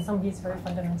disagree on some of these very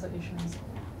fundamental issues.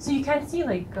 So you can see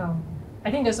like,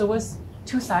 I think there's always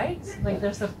two sides. Like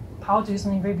there's the power to do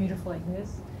something very beautiful like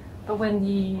this. But when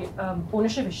the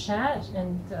ownership is shared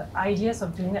and the ideas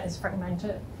of doing that is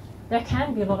fragmented, there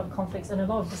can be a lot of conflicts and a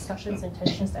lot of discussions and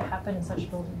tensions that happen in such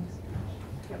buildings.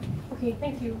 Yep. Okay,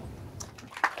 thank you.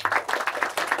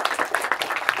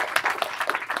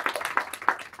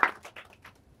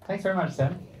 Thanks very much,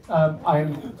 Sam.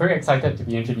 I'm very excited to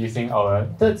be introducing our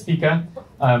third speaker,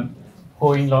 Yeegn.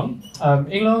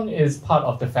 Yeegn is part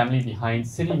of the family behind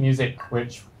City Music,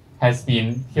 which has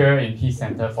been here in Peace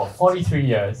Centre for 43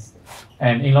 years.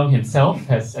 And Yeegn himself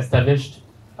has established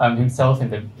himself in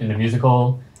the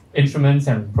musical instruments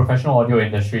and professional audio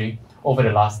industry over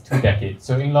the last 2 decades.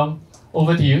 So Yeegn,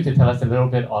 over to you to tell us a little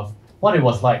bit of what it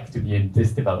was like to be in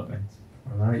this development.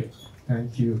 All right.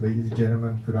 Thank you, ladies and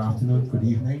gentlemen. Good afternoon, good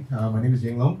evening. My name is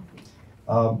Yeegn.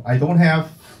 I don't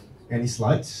have any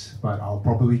slides, but I'll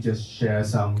probably just share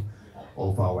some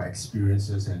of our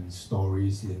experiences and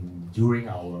stories during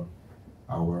our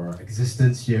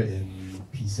existence here in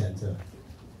Peace Center.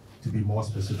 To be more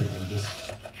specific, in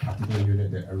this particular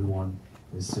unit that everyone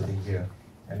is sitting here.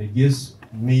 And it gives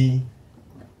me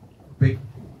big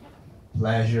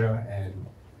pleasure, and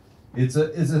it's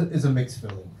a mixed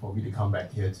feeling for me to come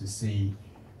back here to see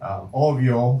all of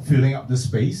you all filling up the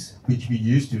space, which we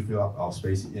used to fill up our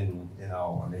space in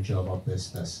our nature of our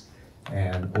business.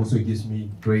 And also it gives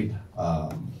me great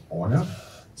honor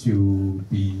to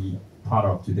be part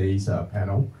of today's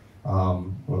panel. I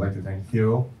would like to thank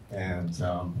Theo and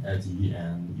Eddie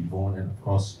and Yvonne, and of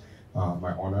course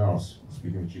my honor of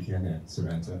speaking with Chee Kien and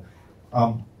Samantha.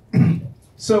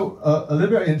 So a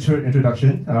little bit of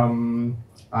introduction.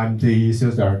 I'm the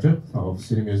sales director of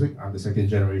City Music. I'm the second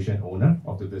generation owner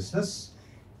of the business.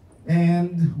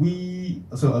 And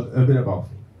a bit about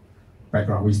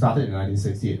background. We started in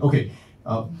 1968. Okay,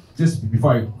 just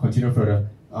before I continue further,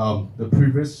 the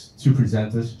previous two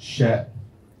presenters shared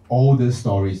all the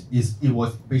stories. It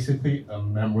was basically a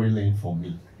memory lane for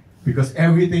me, because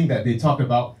everything that they talk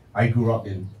about, I grew up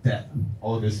in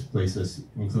all these places,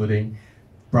 including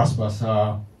Bras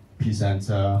Basah, Peace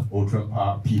Center, Outram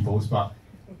Park, People's Park.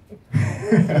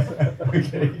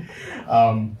 Okay.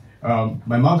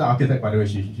 My mom's an architect, by the way.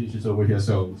 She's over here,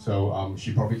 so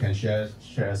she probably can share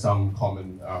some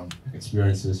common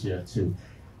experiences here too.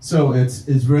 So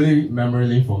it's really memory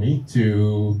lane for me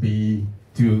to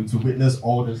witness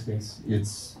all those things.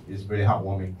 It's really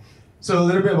heartwarming. So a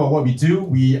little bit about what we do.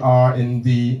 We are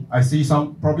I see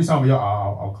probably some of you are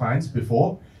our clients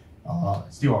before,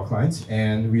 still our clients,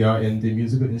 and we are in the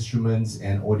musical instruments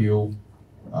and audio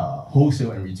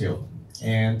wholesale and retail.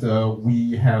 And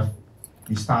we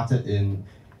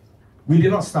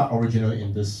did not start originally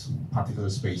in this particular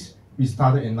space. We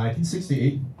started in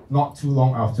 1968, not too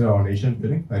long after our nation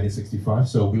building, 1965.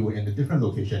 So we were in a different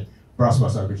location, Bras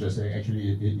Basah, which is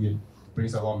actually it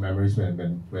brings a lot of memories when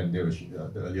they were,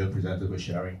 the earlier presenters were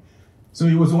sharing. So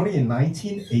it was only in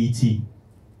 1980,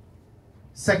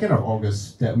 2nd of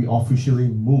August, that we officially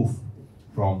moved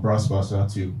from Bras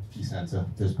Basah to Peace Center,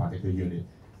 this particular unit.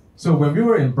 So when we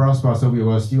were in Bras Basah, we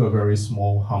were still a very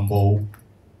small, humble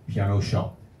piano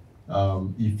shop.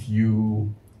 If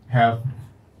you have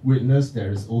witnessed,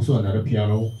 there is also another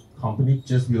piano company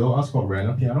just below us called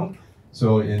Renner Piano.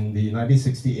 So in the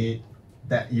 1968,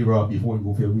 that era before we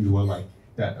moved here, we were like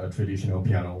that traditional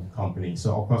piano company.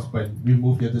 So of course, when we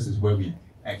moved here, this is where we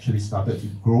actually started to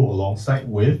grow alongside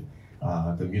with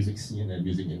the music scene and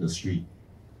music industry.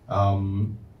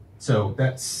 So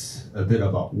that's a bit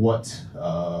about what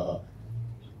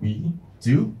we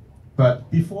do.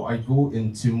 But before I go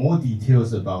into more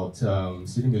details about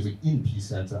City Music in Peace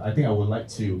Center, I think I would like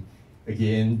to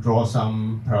again draw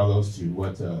some parallels to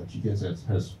what Chee Kien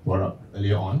has brought up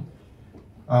earlier on.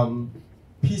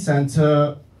 Peace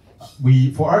Center,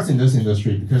 for us in this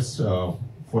industry, because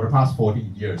for the past 40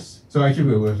 years, so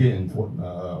actually we were here for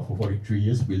 43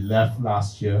 years. We left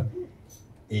last year,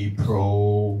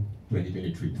 April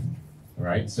 2023,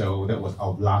 right? So that was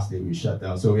our last day we shut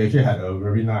down. So we actually had a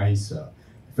very nice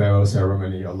farewell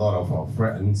ceremony. A lot of our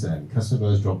friends and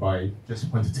customers dropped by,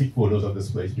 just want to take photos of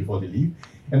this place before they leave.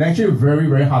 And actually very,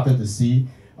 very heartened to see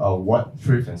what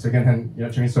Thryft and secondhand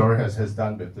chain store has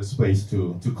done with this place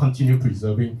to continue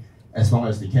preserving as long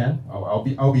as they can.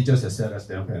 I'll be just as sad as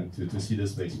them and to see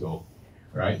this place go,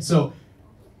 right? So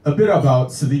a bit about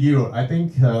Seligi Road. I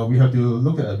think we have to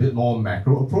look at a bit more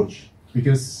macro approach,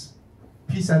 because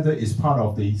Peace Center is part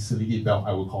of the Seligi belt,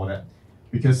 I would call that,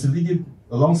 because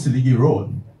along Seligi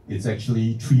Road, it's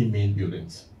actually 3 main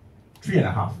buildings,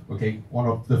 3.5. Okay,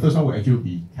 the first one will actually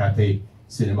be Cathay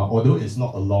Cinema, although it's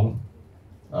not along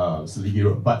Seligi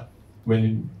Road. But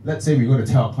when, let's say, we're going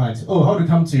to tell our clients, oh, how to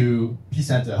come to Peace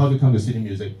Center, how to come to City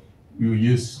Music, we will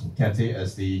use Cathay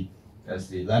as the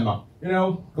landmark.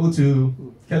 Go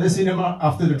to Cathay Cinema,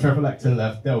 after the traffic light turn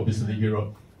left, that will be Seligi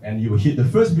Road, and you will hit the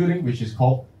first building, which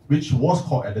was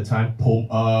called at the time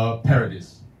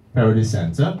Paradise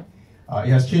Center. It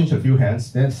has changed a few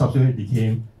hands. Then subsequently it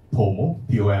became POMO,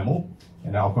 P-O-M-O,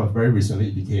 and now of course very recently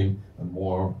it became a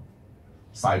more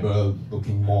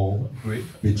cyber-looking mall grid,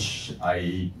 which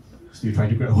I still trying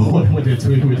to grab hold of what they're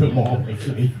doing with the mall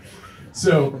actually.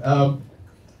 So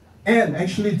and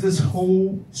actually this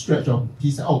whole stretch of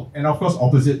Peace, and of course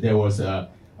opposite there is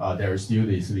still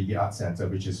the Seligi Art Center,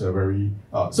 which is a very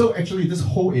so actually this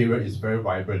whole area is very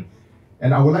vibrant,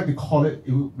 and I would like to call it,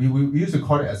 we used to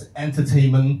call it as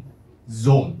entertainment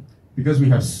zone, because we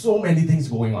have so many things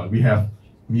going on. We have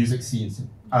music scenes,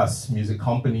 music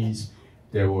companies,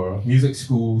 there were music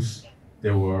schools,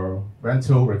 there were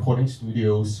rental recording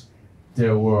studios,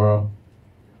 there were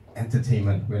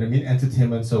entertainment. When I mean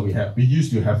entertainment, so we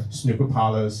used to have snooker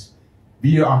parlors,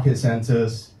 video arcade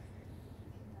centers,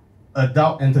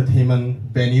 adult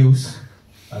entertainment venues.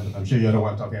 I'm sure you know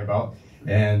what I'm talking about.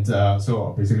 And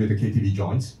so basically the KTV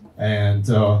joints, and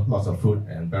lots of food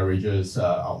and beverages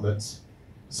outlets.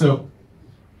 So,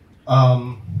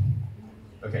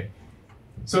 okay.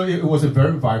 So it was a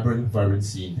very vibrant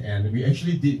scene, and we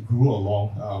actually did grow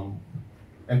along.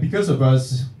 And because of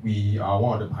us, we are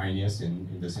one of the pioneers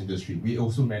in this industry. We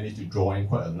also managed to draw in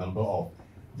quite a number of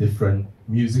different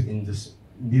music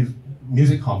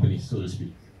companies, so to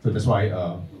speak. So that's why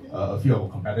a few of our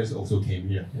competitors also came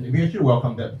here. And we actually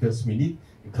welcome that because we need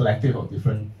a collective of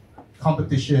different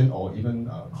competition or even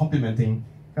complementing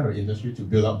kind of industry to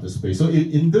build up the space. So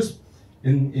in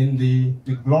the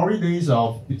glory days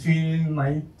of between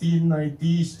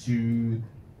 1990s to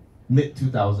mid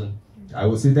 2000, I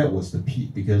would say that was the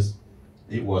peak because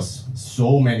it was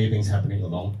so many things happening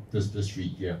along the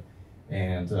street here.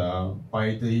 And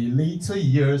by the later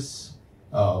years,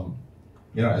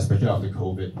 especially after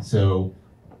COVID, so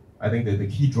I think that the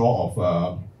key draw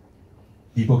of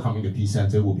people coming to Peace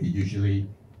Center will be usually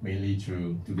mainly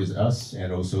to visit us,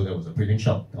 and also there was a printing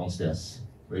shop downstairs,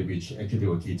 which actually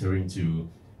were catering to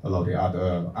a lot of the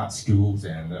other art schools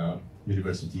and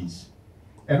universities.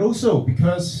 And also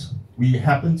because we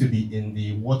happen to be in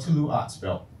the Waterloo Arts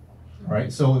Belt,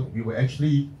 right? So we were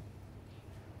actually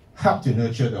help to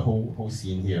nurture the whole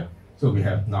scene here. So we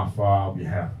have NAFA, we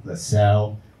have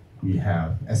LaSalle, we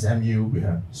have SMU, we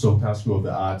have SOTA School of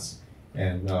the Arts,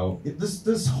 and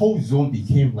this whole zone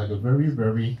became like a very,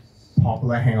 very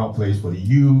popular hangout place for the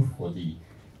youth, for the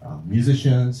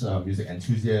musicians, music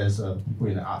enthusiasts, people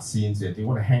in the art scenes. That they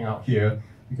want to hang out here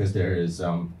because there's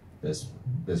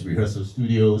rehearsal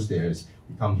studios.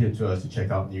 We come here to us to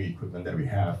check out new equipment that we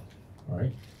have. All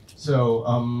right. So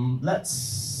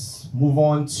let's move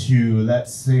on to,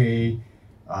 let's say,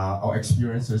 our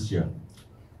experiences here.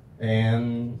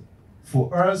 And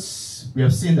for us, we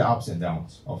have seen the ups and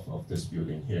downs of this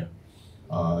building here.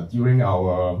 During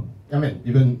our,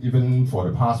 even for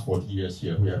the past 40 years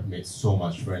here, we have made so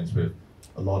much friends with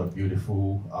a lot of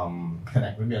beautiful,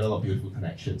 we made a lot of beautiful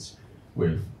connections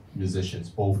with musicians,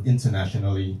 both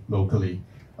internationally, locally.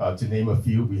 To name a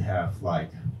few, we have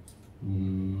like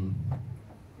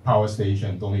Power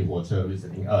Station, Tony Water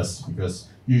visiting us, because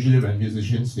usually when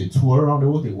musicians, they tour around the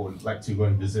world, they would like to go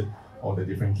and visit all the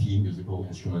different key musical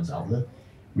instruments outlet.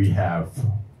 We have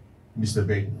Mr.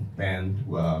 Big Band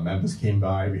members came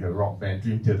by. We have rock band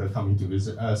Dream Theater coming to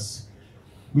visit us.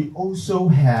 We also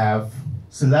have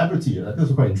celebrity. That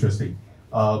was quite interesting.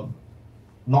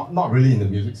 Not really in the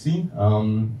music scene.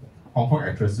 Hong Kong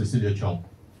actress Cecilia Chong.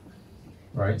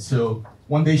 Right. So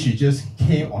one day she just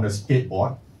came on a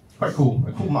skateboard. Quite cool.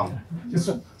 A cool mom. Just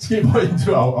skateboard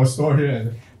into our store here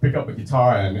and pick up a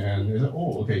guitar and said,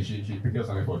 oh, okay. She picked up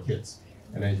something for kids,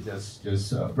 and then just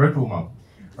very cool mom.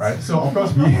 Right, so of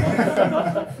course we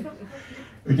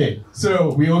okay.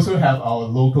 So we also have our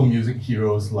local music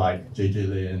heroes like JJ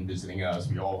Lin visiting us.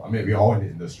 We're all in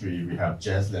the industry. We have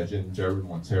jazz legend Jerry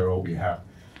Montero. We have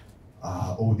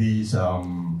all these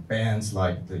bands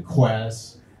like the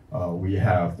Quest. We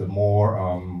have the more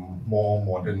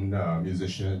modern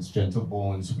musicians, Gentle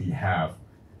Bones. We have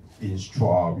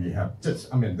Instra. We have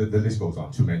the list goes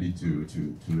on. Too many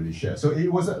to really share. So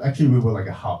it was actually, we were like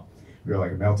a hub. We are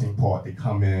like a melting pot. They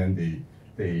come in,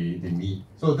 they meet.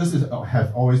 So this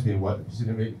have always been what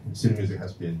cinema music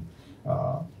has been,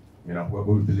 what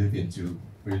we believe in, to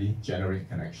really generate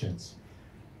connections.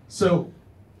 So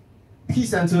Peace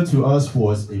Center to us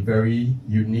was a very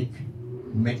unique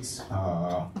mix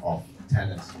of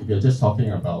tenants. If you're just talking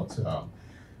about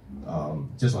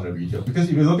just on the retail, because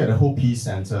if you look at the whole Peace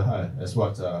Center, as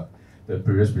what the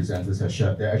previous presenters have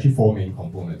shared, there are actually four main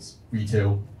components: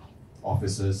 retail,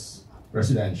 offices,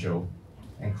 residential,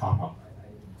 and car park.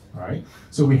 Right?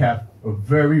 So we have a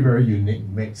very, very unique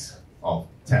mix of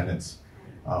tenants.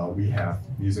 We have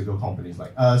musical companies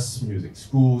like us, music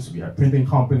schools, we have printing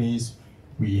companies,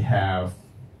 we have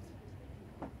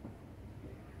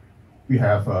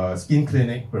skin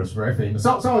clinic, which was very famous.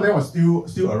 Some of them were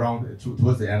still around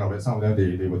towards the end of it. Some of them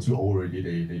they were too old already,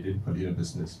 they didn't continue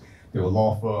business. There were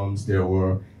law firms, there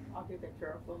were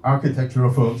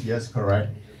architectural firms, yes,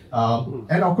 correct.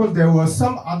 And of course, there were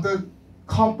some other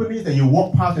companies that you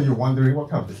walk past and you're wondering what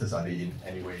kind of business are they in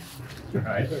anyway,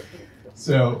 right?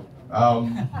 So,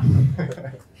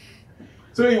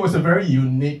 so it was a very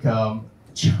unique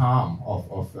charm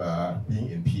of being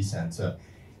in Peace Center.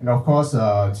 And of course,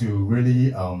 to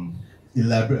really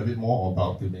elaborate a bit more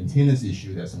about the maintenance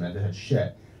issue that Samantha had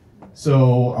shared.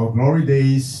 So our glory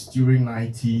days during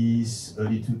 90s,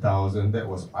 early 2000, that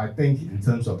was, I think, in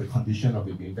terms of the condition of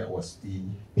the building, that was the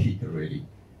peak already.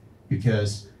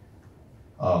 Because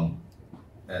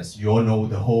as you all know,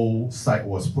 the whole site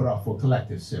was put up for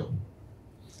collective sale.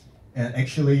 And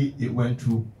actually, it went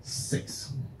through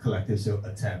 6 collective sale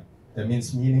attempts. That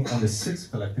meaning on the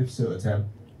 6th collective sale attempt,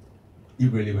 it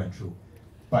really went through.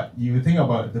 But you think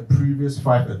about the previous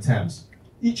 5 attempts,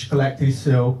 each collective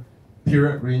sale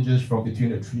period ranges from between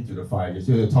the 3 to the 5 years.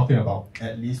 So you're talking about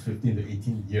at least 15 to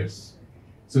 18 years.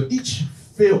 So each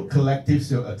failed collective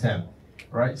sale attempt,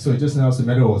 right? So just now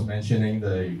Samantha was mentioning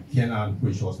the Kien,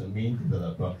 which was the main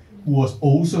developer, who was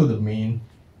also the main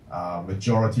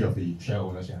majority of the share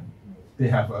ownership. They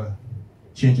have a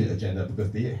change in agenda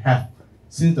because they have,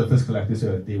 since the first collective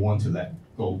sale, they want to let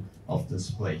go of this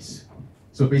place.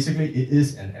 So basically, it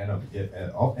is an end of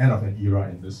an era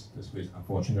in this place,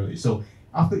 unfortunately. So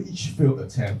after each failed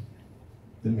attempt,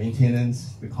 the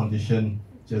maintenance, the condition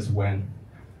just went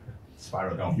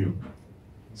spiral downhill.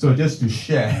 So just to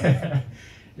share,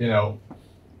 the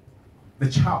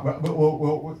charm.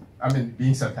 I mean,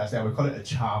 being sarcastic, I would call it a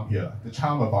charm here. The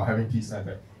charm about having Peace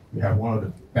Center. We have one of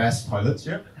the best toilets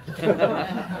here.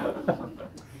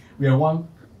 We have one.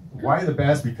 Why the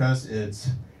best? Because it's.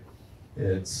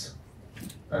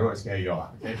 I don't want to scare you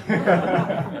all. Okay.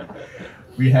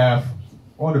 We have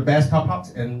one of the best car parks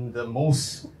and the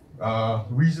most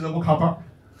reasonable car park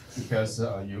because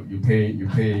you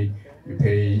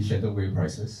pay scheduled wheel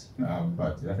prices,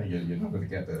 but I think you're not going to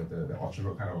get the Orchard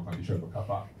Road kind of a condition of a car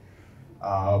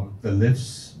park. The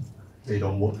lifts, they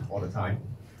don't work all the time.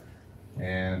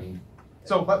 And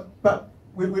so, but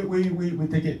we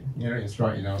take it in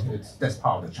stride. That's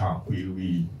part of the charm.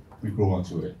 We grow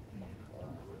onto it,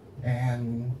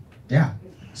 and yeah.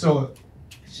 So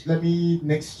let me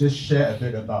next just share a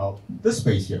bit about this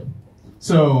space here.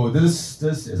 So this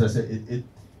as I said, it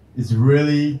is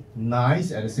really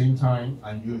nice at the same time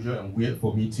unusual and weird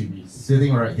for me to be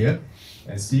sitting right here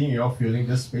and seeing you all filling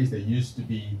this space that used to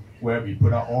be where we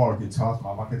put out all our guitars.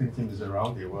 My marketing team is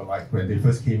around. They were like, when they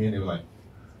first came in, they were like,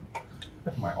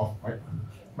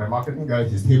 my marketing guy,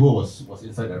 his table was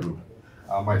inside that room.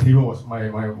 My table was, my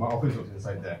office was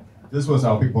inside there. This was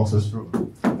our big boss's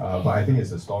room, but I think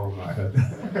it's a storeroom, I heard.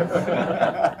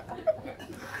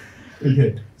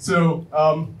 Okay, so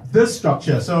this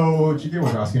structure, so Chee Kien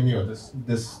was asking me about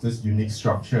this unique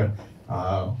structure.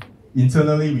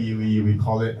 Internally, we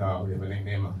call it, we have a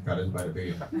nickname, Garden by the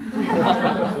Bay.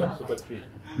 Super tree.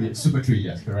 Super tree,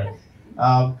 yes, correct.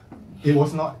 It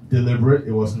was not deliberate,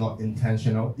 it was not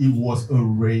intentional, it was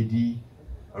already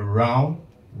around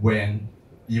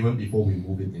even before we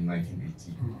moved it in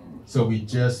 1980. So we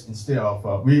just, instead of,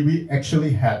 we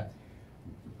actually had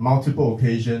multiple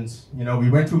occasions, we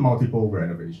went through multiple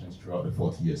renovations throughout the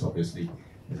 40 years, obviously.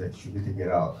 It's like, should we take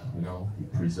it out, we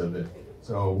preserve it.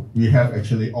 So we have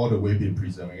actually all the way been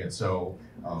preserving it. So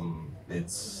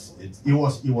it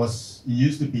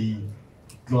used to be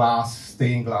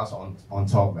stained glass on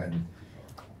top, and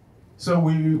so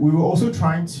we were also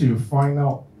trying to find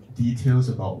out details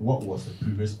about what was the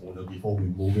previous owner before we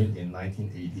moved in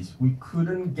 1980s. We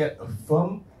couldn't get a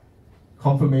firm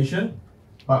confirmation,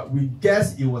 but we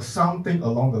guessed it was something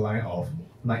along the line of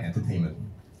night entertainment.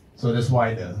 So that's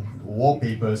why the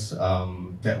wallpapers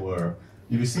that were,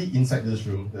 if you see inside this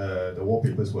room, the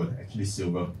wallpapers were actually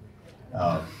silver.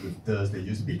 With those, there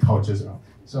used to be couches around.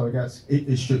 So I guess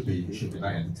it should be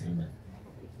night entertainment.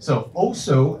 So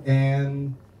also,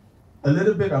 and a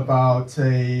little bit about so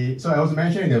I was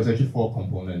mentioning there was actually 4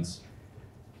 components.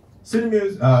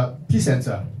 Peace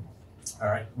Center. All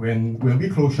right, when we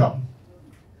close shop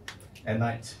at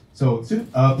night. So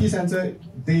Peace Center,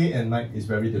 day and night is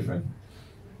very different.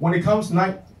 When it comes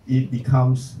night, it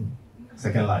becomes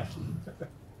Second Life.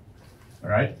 All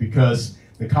right, because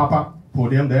the car park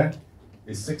podium there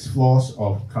is 6 floors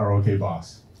of karaoke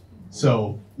bars.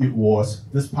 So it was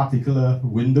this particular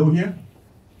window here.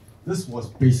 This was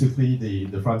basically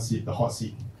the front seat, the hot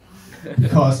seat.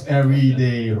 Because every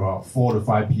day around 4 to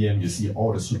 5 p.m. you see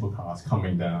all the supercars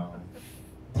coming down,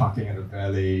 parking at the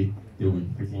valet. They will be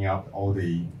picking up all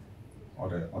the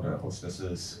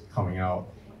hostesses coming out.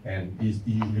 And it's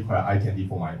usually quite eye candy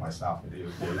for my staff. They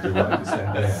would like to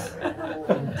stand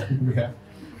there. Yeah.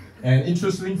 And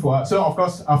interesting for us, so of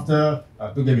course after,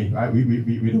 don't get me, right, we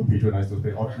don't patronize those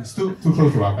places. It's too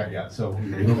close to our backyard, so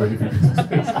we don't really fit into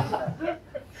space.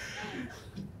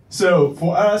 So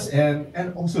for us,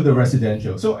 and also the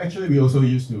residential. So actually we also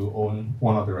used to own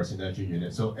one of the residential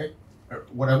units. So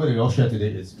whatever they all share today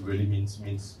is really means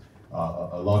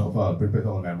a lot of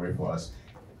perpetual memory for us.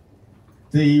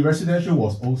 The residential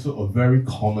was also a very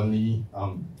commonly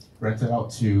rented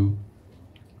out to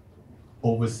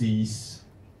overseas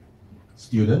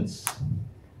students.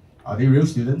 Are they real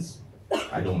students?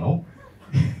 I don't know.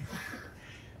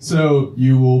 So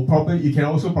you can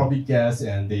also probably guess,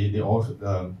 and they all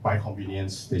by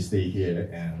convenience they stay here,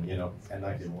 and at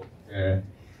night they work there.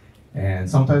 And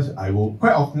sometimes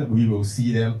quite often we will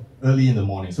see them early in the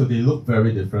morning. So they look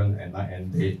very different at night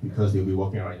and day because they'll be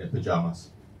walking around in their pajamas.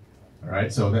 All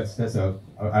right, so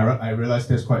I realize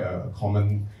that's quite a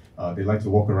common. They like to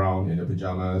walk around in their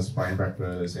pajamas, buying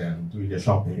breakfast and doing their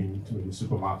shopping to the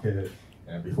supermarket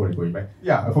before they go back.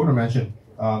 Yeah, I forgot to mention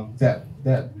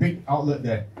that big outlet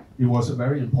there. It was a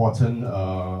very important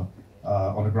on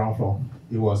the ground floor.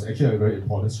 It was actually a very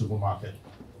important supermarket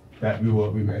that we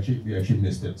actually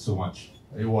missed it so much.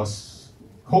 It was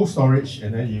cold storage,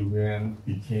 and then it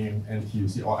became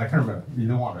NTUC. Or I can't remember. You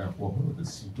know what was the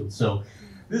secret. So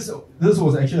this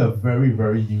was actually a very,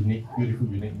 very beautiful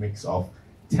mix of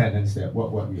tenants that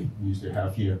what we used to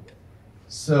have here.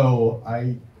 So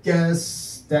I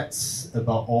guess that's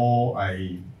about all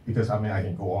because I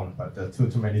can go on, but there are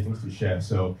too many things to share.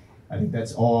 So I think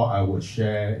that's all I would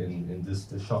share in this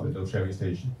short little sharing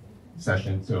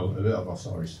session. So a bit of our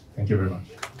stories. Thank you very much.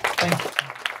 Thanks.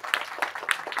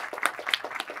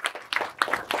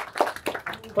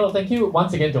 Well, thank you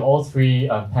once again to all three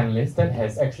panelists. That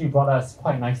has actually brought us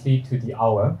quite nicely to the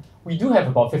hour. We do have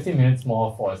about 15 minutes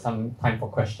more for some time for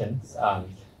questions.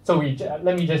 So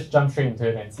let me just jump straight into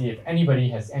it and see if anybody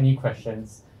has any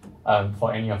questions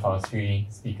for any of our three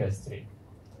speakers today.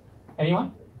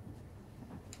 Anyone?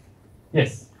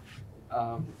 Yes.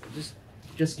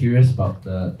 Just curious about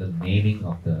the naming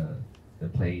of the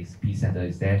place, Peace Center.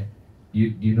 Is there,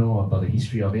 you know about the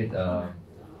history of it?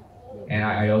 And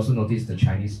I also noticed the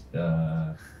Chinese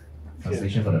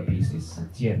translation for the piece is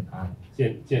Jian An.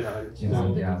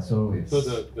 Yeah, so it's... So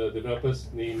the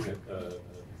developer's name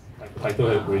title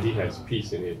already has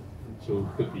peace in it, so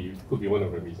could be one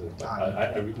of the reasons.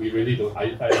 But we really don't.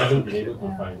 I haven't been able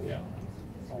to find. Yeah.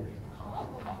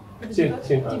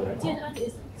 Jian An, right? Jian An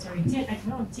is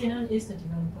Jian An is the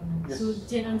developer. Yes. So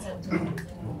Jian An Center.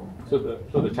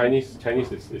 So the Chinese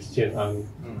is Jian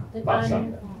An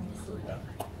Basan.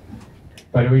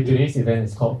 By the way, today's event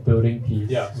is called Building Peace.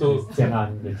 Yeah, so Jian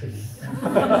An, literally.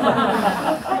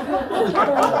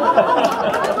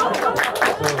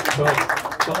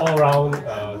 so all around,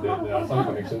 there are some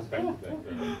connections back to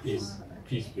that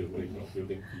peace building,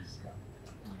 building peace.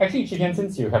 Actually, Chee Kien,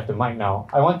 since you have the mic now,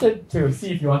 I wanted to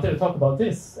see if you wanted to talk about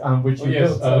this, which you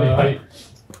built.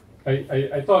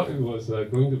 I thought it was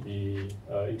going to be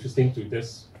interesting to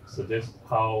just suggest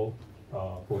how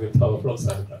podium tower blocks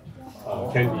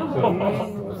can be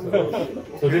built.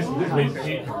 So this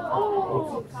basically.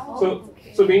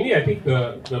 So mainly, I think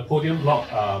the podium block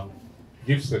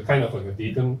gives a kind of a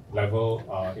datum level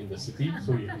in the city.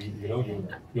 So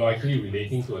you're actually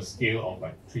relating to a scale of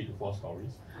like 3 to 4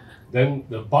 stories. Then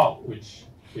the bulk, which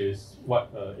is what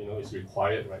is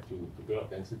required, right, to build up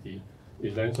density,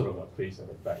 is then sort of placed at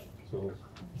the back. So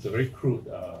it's a very crude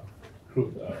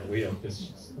way of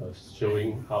just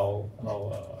showing how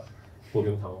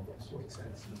podium tower blocks work.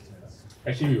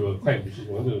 Actually, we were quite ambitious.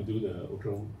 We wanted to do the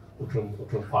Outram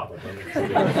part of it.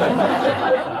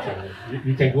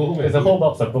 You can go home. There's a whole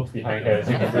box of books behind here,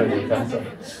 so you can do it later.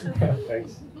 So.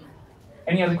 Thanks.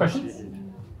 Any other questions?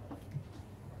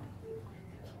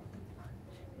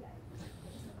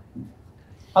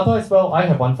 Otherwise, well, I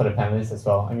have one for the panelists as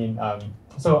well. I mean,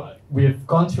 so we've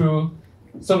gone through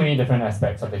so many different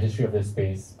aspects of the history of this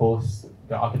space, both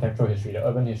the architectural history, the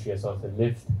urban history, as well as the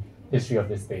lived history of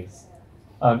this space.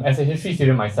 As a history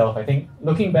student myself, I think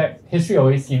looking back, history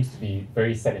always seems to be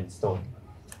very set in stone.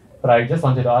 But I just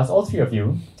wanted to ask all three of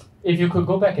you, if you could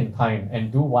go back in time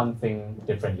and do one thing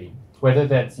differently, whether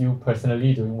that's you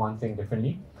personally doing one thing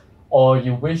differently, or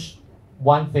you wish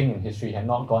one thing in history had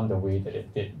not gone the way that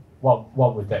it did,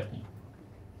 what would that be?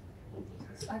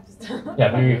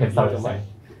 Yeah, maybe you can start with that.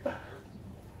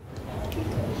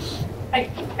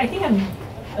 I think I'm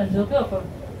a little bit of a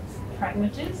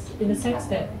pragmatist in the sense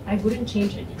that I wouldn't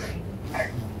change anything.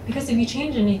 Because if we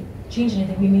change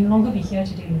anything, we may no longer be here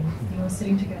today,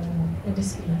 sitting together in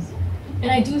this space.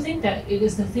 And I do think that it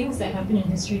is the things that happen in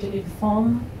history that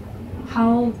inform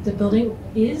how the building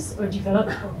is or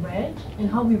developed or read, and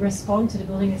how we respond to the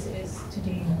building as it is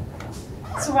today.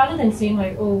 So rather than saying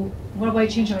like, oh, what do I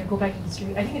change if I go back in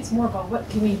history? I think it's more about what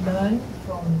can we learn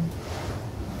from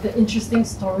the interesting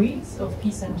stories of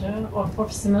Peace Center or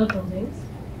of similar buildings,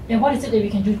 and what is it that we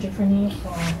can do differently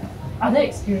for other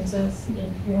experiences in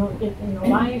in your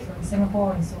life or in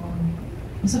Singapore and so on.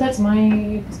 So that's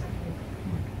my perspective.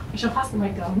 I shall pass the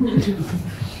mic down.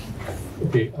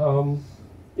 Okay.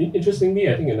 Interestingly,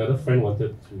 I think another friend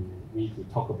wanted me to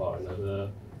talk about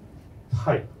another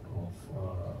type of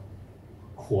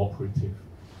cooperative.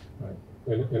 Right?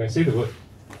 When I say the word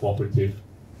cooperative,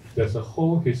 there's a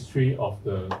whole history of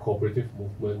the cooperative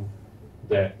movement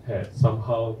that had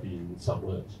somehow been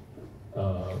submerged.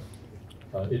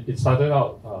 It started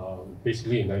out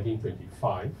basically in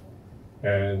 1925,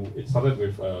 and it started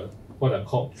with what are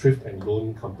called thrift and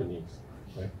loan companies.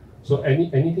 Right? So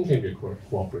anything can be a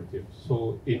cooperative.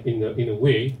 So in a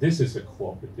way, this is a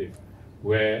cooperative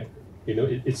where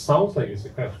it sounds like it's a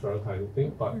kind of stereotype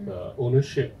thing, but the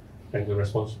ownership and the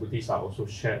responsibilities are also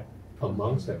shared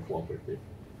amongst that cooperative.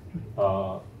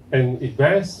 And it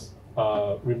bears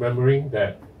remembering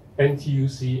that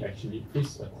NTUC actually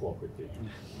is a cooperative.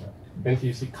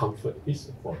 NTUC Comfort is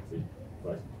a cooperative,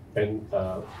 right? And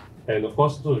of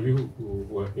course, those of you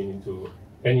who have been into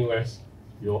NUS,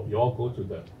 you all go to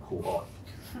the co-op,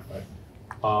 right?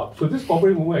 So this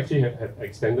cooperative movement actually had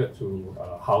extended to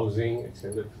housing,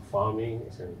 extended to farming,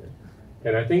 extended.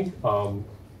 And I think,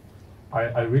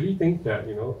 I really think that,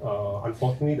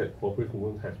 unfortunately, that cooperative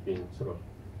movement has been sort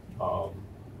of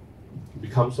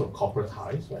become sort of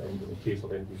corporatized, right, in the case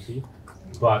of NTUC.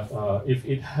 But if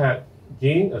it had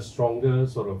gained a stronger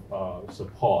sort of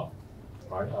support,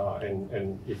 right,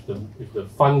 and if the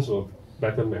funds were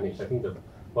better managed, I think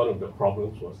one of the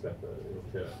problems was that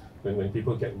when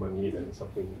people get money, then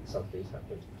something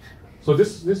happens. So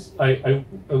this I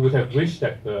would have wished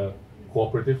that the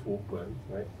cooperative movement,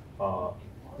 right,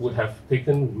 would have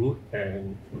taken root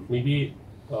and maybe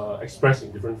expressed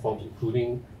in different forms,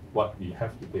 including what we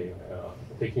have today,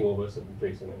 taking over certain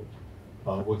places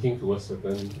and working towards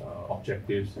certain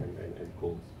objectives and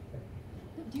goals.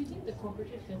 Do you think the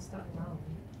cooperative can start now?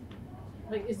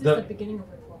 Like, is this the beginning of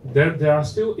a cooperative? There are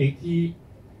still 80.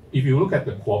 If you look at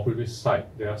the cooperative side,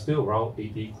 there are still around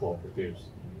 80 cooperatives.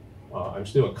 I'm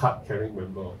still a card-carrying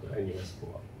member of the NUS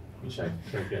co-op, which I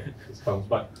can get discounts.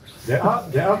 But there are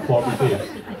cooperatives.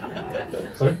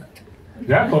 Sorry,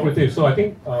 there are cooperatives. So I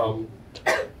think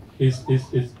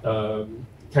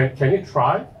can it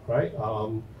try, right?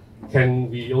 Can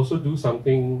we also do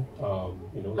something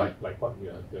like what we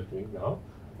are doing now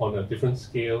on a different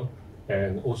scale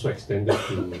and also extend it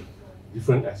to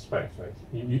different aspects, right?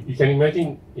 You can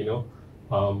imagine, in a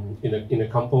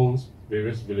kampongs,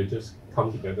 various villages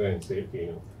come together and say,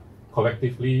 okay,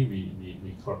 collectively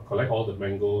we collect all the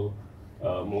mangoes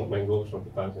from the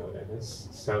plants, and then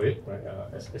sell it, right,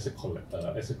 as a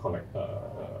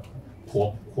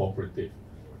cooperative.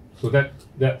 So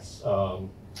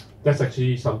that's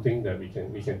actually something that we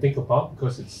can think about,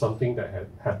 because it's something that had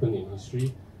happened in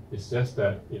history. It's just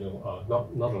that not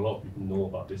a lot of people know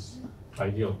about this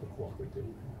idea of the cooperative.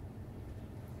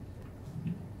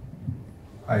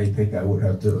 I think I would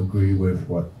have to agree with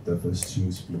what the first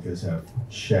two speakers have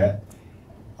shared.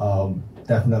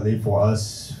 Definitely for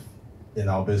us in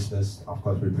our business, of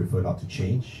course, we prefer not to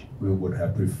change. We would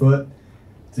have preferred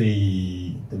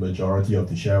the majority of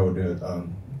the shareholder,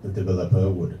 the developer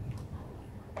would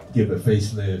give a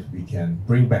facelift. We can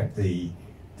bring back the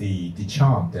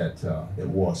charm that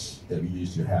we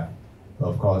used to have. But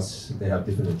of course, they have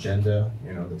different agenda.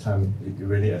 The time, it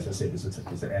really, as I said, it's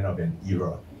the end of an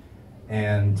era.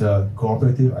 And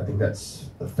cooperative, I think that's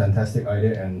a fantastic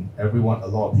idea. And a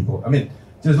lot of people,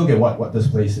 just look at what this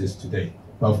place is today.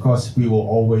 But of course, we will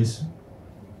always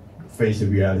face a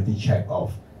reality check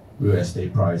of real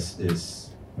estate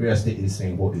real estate in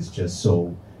Singapore is just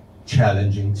so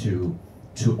challenging to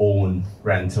own,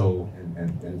 rental,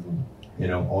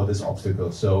 and all these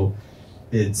obstacles. So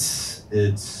we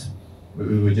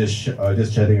were just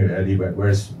chatting with Eddie,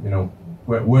 where's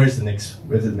the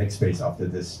next phase after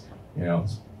this? I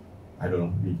don't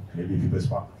know, maybe People's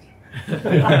Park.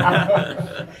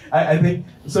 I think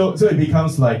so. It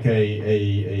becomes like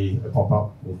a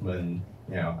pop-up movement.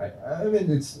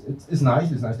 It's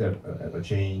nice. It's nice to have a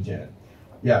change, and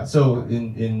yeah. So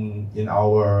in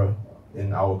our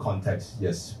context,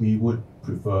 yes, we would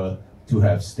prefer to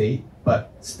have stay,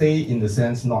 but stay in the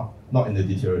sense not in the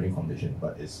deteriorating condition,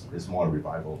 but it's more a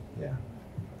revival. Yeah.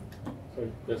 So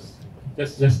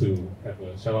just to have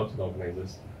a shout out to the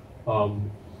organizers.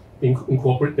 In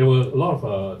corporate, there was a lot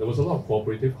of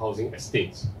cooperative housing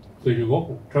estates. So if you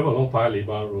travel along Paya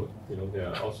Lebar Road, there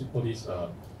are also all these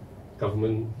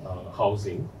government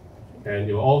housing, and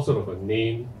they were all sort of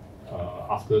named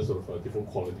after sort of a different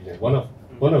quality. And one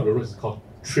of the roads is called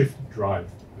Thryft Drive,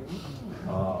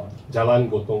 Jalan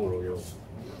Gotong Royong.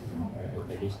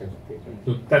 and those kinds of things.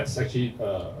 So that's actually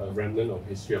a remnant of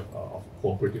history of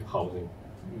cooperative housing,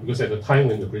 because at the time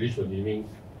when the British were leaving,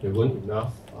 there were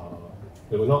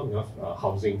not enough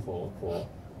housing for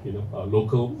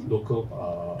local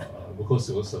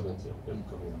civil servants that were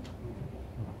coming up.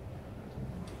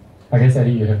 I guess,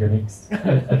 Eddie, you have your next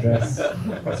address.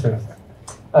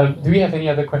 Do we have any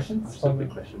other questions? Just a quick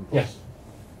question. Yes.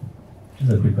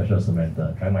 Just a quick question,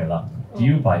 Samantha. Try my luck. Do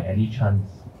you, by any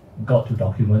chance, got to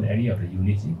document any of the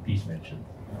units in Peace mentioned?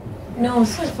 No,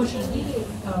 so unfortunately,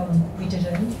 we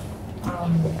didn't.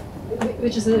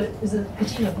 Which is a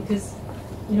pity, because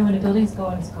when the building's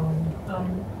gone, it's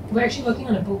gone. We're actually working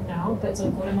on a book now, but it's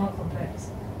on Golden Mile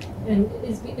Complex, and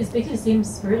it's basically the same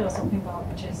spirit I was talking about,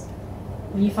 which is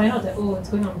when you find out that it's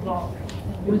going on block,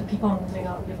 and the people are moving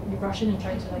out, you rush in and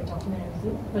try to document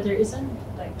everything, but there isn't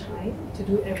time to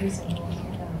do every single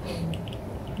thing.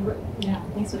 But, yeah,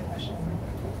 thanks for the question.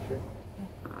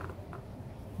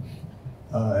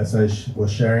 As I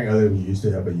was sharing earlier, we used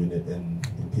to have a unit in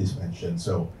Peace Mansion,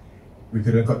 so we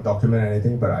couldn't document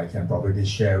anything, but I can probably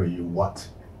share with you what's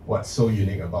so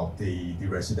unique about the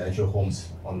residential homes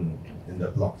in the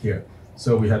block here.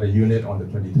 So we had a unit on the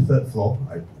 23rd floor,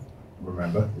 I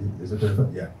remember, is it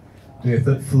 23rd? Yeah,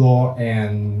 23rd floor,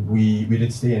 and we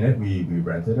did stay in it, we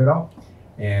rented it out,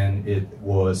 and it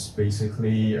was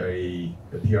basically a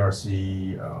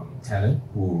PRC tenant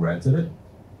who rented it,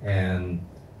 and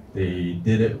they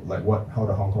did it how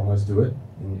the Hong Kongers do it.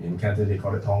 In Canton, they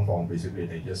call it Tong Fong. Basically,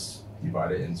 they just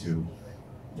divide it into,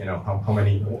 how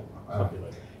many.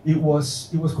 It was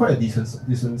quite a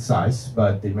decent size,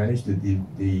 but they managed to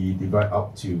divide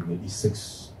up to maybe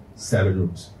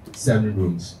 7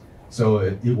 rooms. So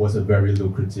it was a very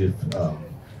lucrative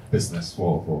business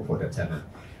for that tenant.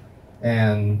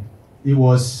 And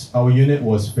our unit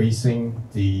was facing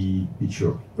the beach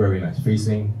road, very nice,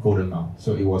 facing Golden Mile.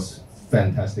 So it was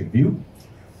fantastic view.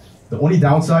 The only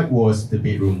downside was the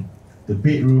bedroom. The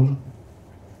bedroom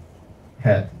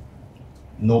had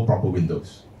no proper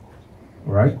windows,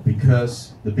 right?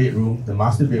 Because the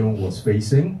master bedroom was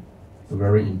facing a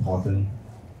very important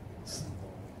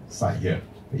site here,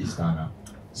 the Istana.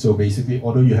 So basically,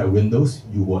 although you have windows,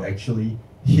 you were actually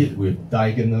hit with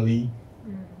diagonally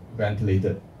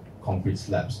ventilated concrete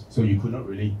slabs, so you could not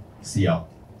really see out.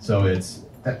 So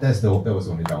that was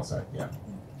the only downside. Yeah.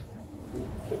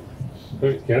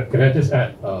 Can I just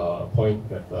add a point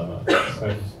that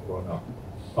Sam brought up?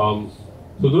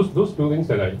 So those buildings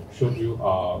that I showed you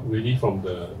are really from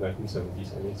the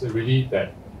 1970s, and it's really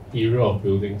that era of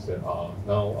buildings that are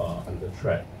now under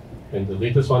threat. And the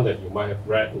latest one that you might have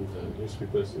read in the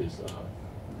newspapers is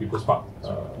People's Park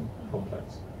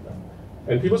Complex.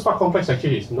 And People's Park Complex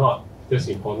actually is not just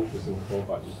important to Singapore,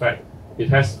 but in fact, it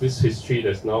has this history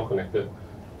that's now connected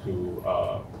to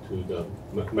the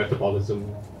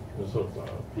metabolism sort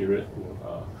of period,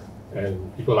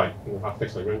 and people like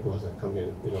architects like Renko have come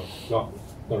in, not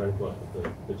Renko,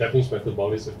 the Japanese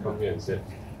metabolists have come here and said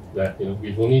that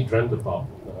we've only dreamt about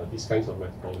these kinds of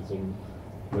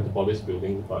metabolist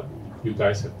buildings, but you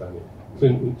guys have done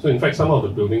it. So in fact, some of the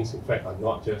buildings in fact are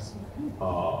not just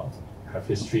have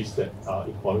histories that are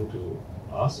important to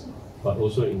us, but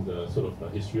also in the sort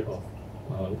of history of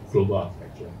global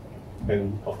architecture.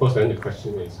 And of course, then the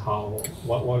question is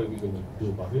what are we going to do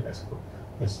about it as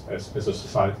a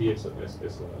society, as a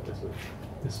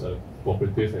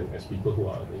cooperative, and as people who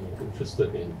are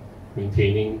interested in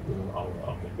maintaining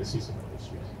our legacies and our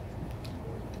histories.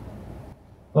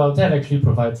 Well, that actually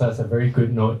provides us a very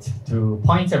good note to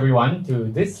point everyone to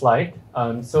this slide.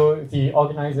 So the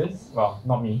organizers, well,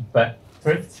 not me, but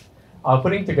Thryft, are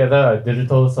putting together a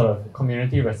digital sort of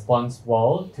community response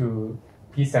wall to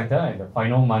Peace Centre and the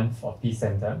final month of Peace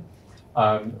Centre.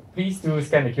 Please do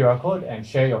scan the QR code and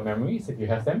share your memories if you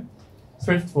have them.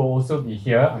 Thryft will also be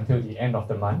here until the end of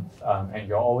the month, and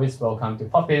you're always welcome to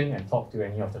pop in and talk to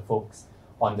any of the folks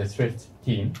on the Thryft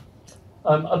team.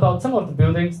 About some of the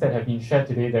buildings that have been shared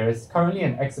today, there is currently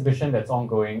an exhibition that's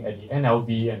ongoing at the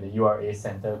NLB and the URA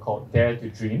Centre called Dare to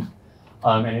Dream,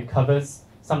 and it covers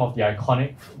some of the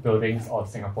iconic buildings of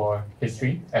Singapore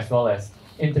history, as well as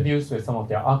interviews with some of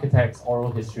their architects,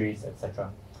 oral histories, etc.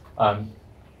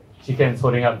 Chee Kien is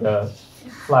holding up the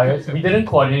flyers. We didn't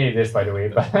coordinate this, by the way,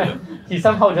 but he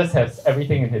somehow just has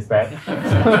everything in his bag.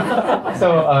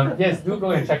 So yes, do go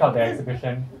and check out the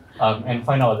exhibition and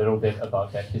find out a little bit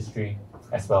about that history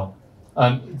as well.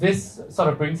 This sort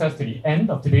of brings us to the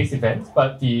end of today's event,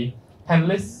 but the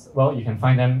panelists, well, you can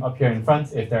find them up here in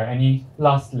front if there are any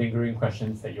last lingering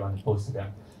questions that you want to pose to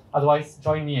them. Otherwise,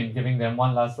 join me in giving them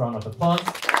one last round of applause,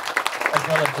 as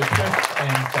well as the Thryft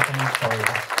and Japanese stories.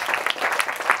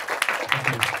 Thank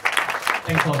you.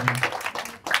 Thanks all of you.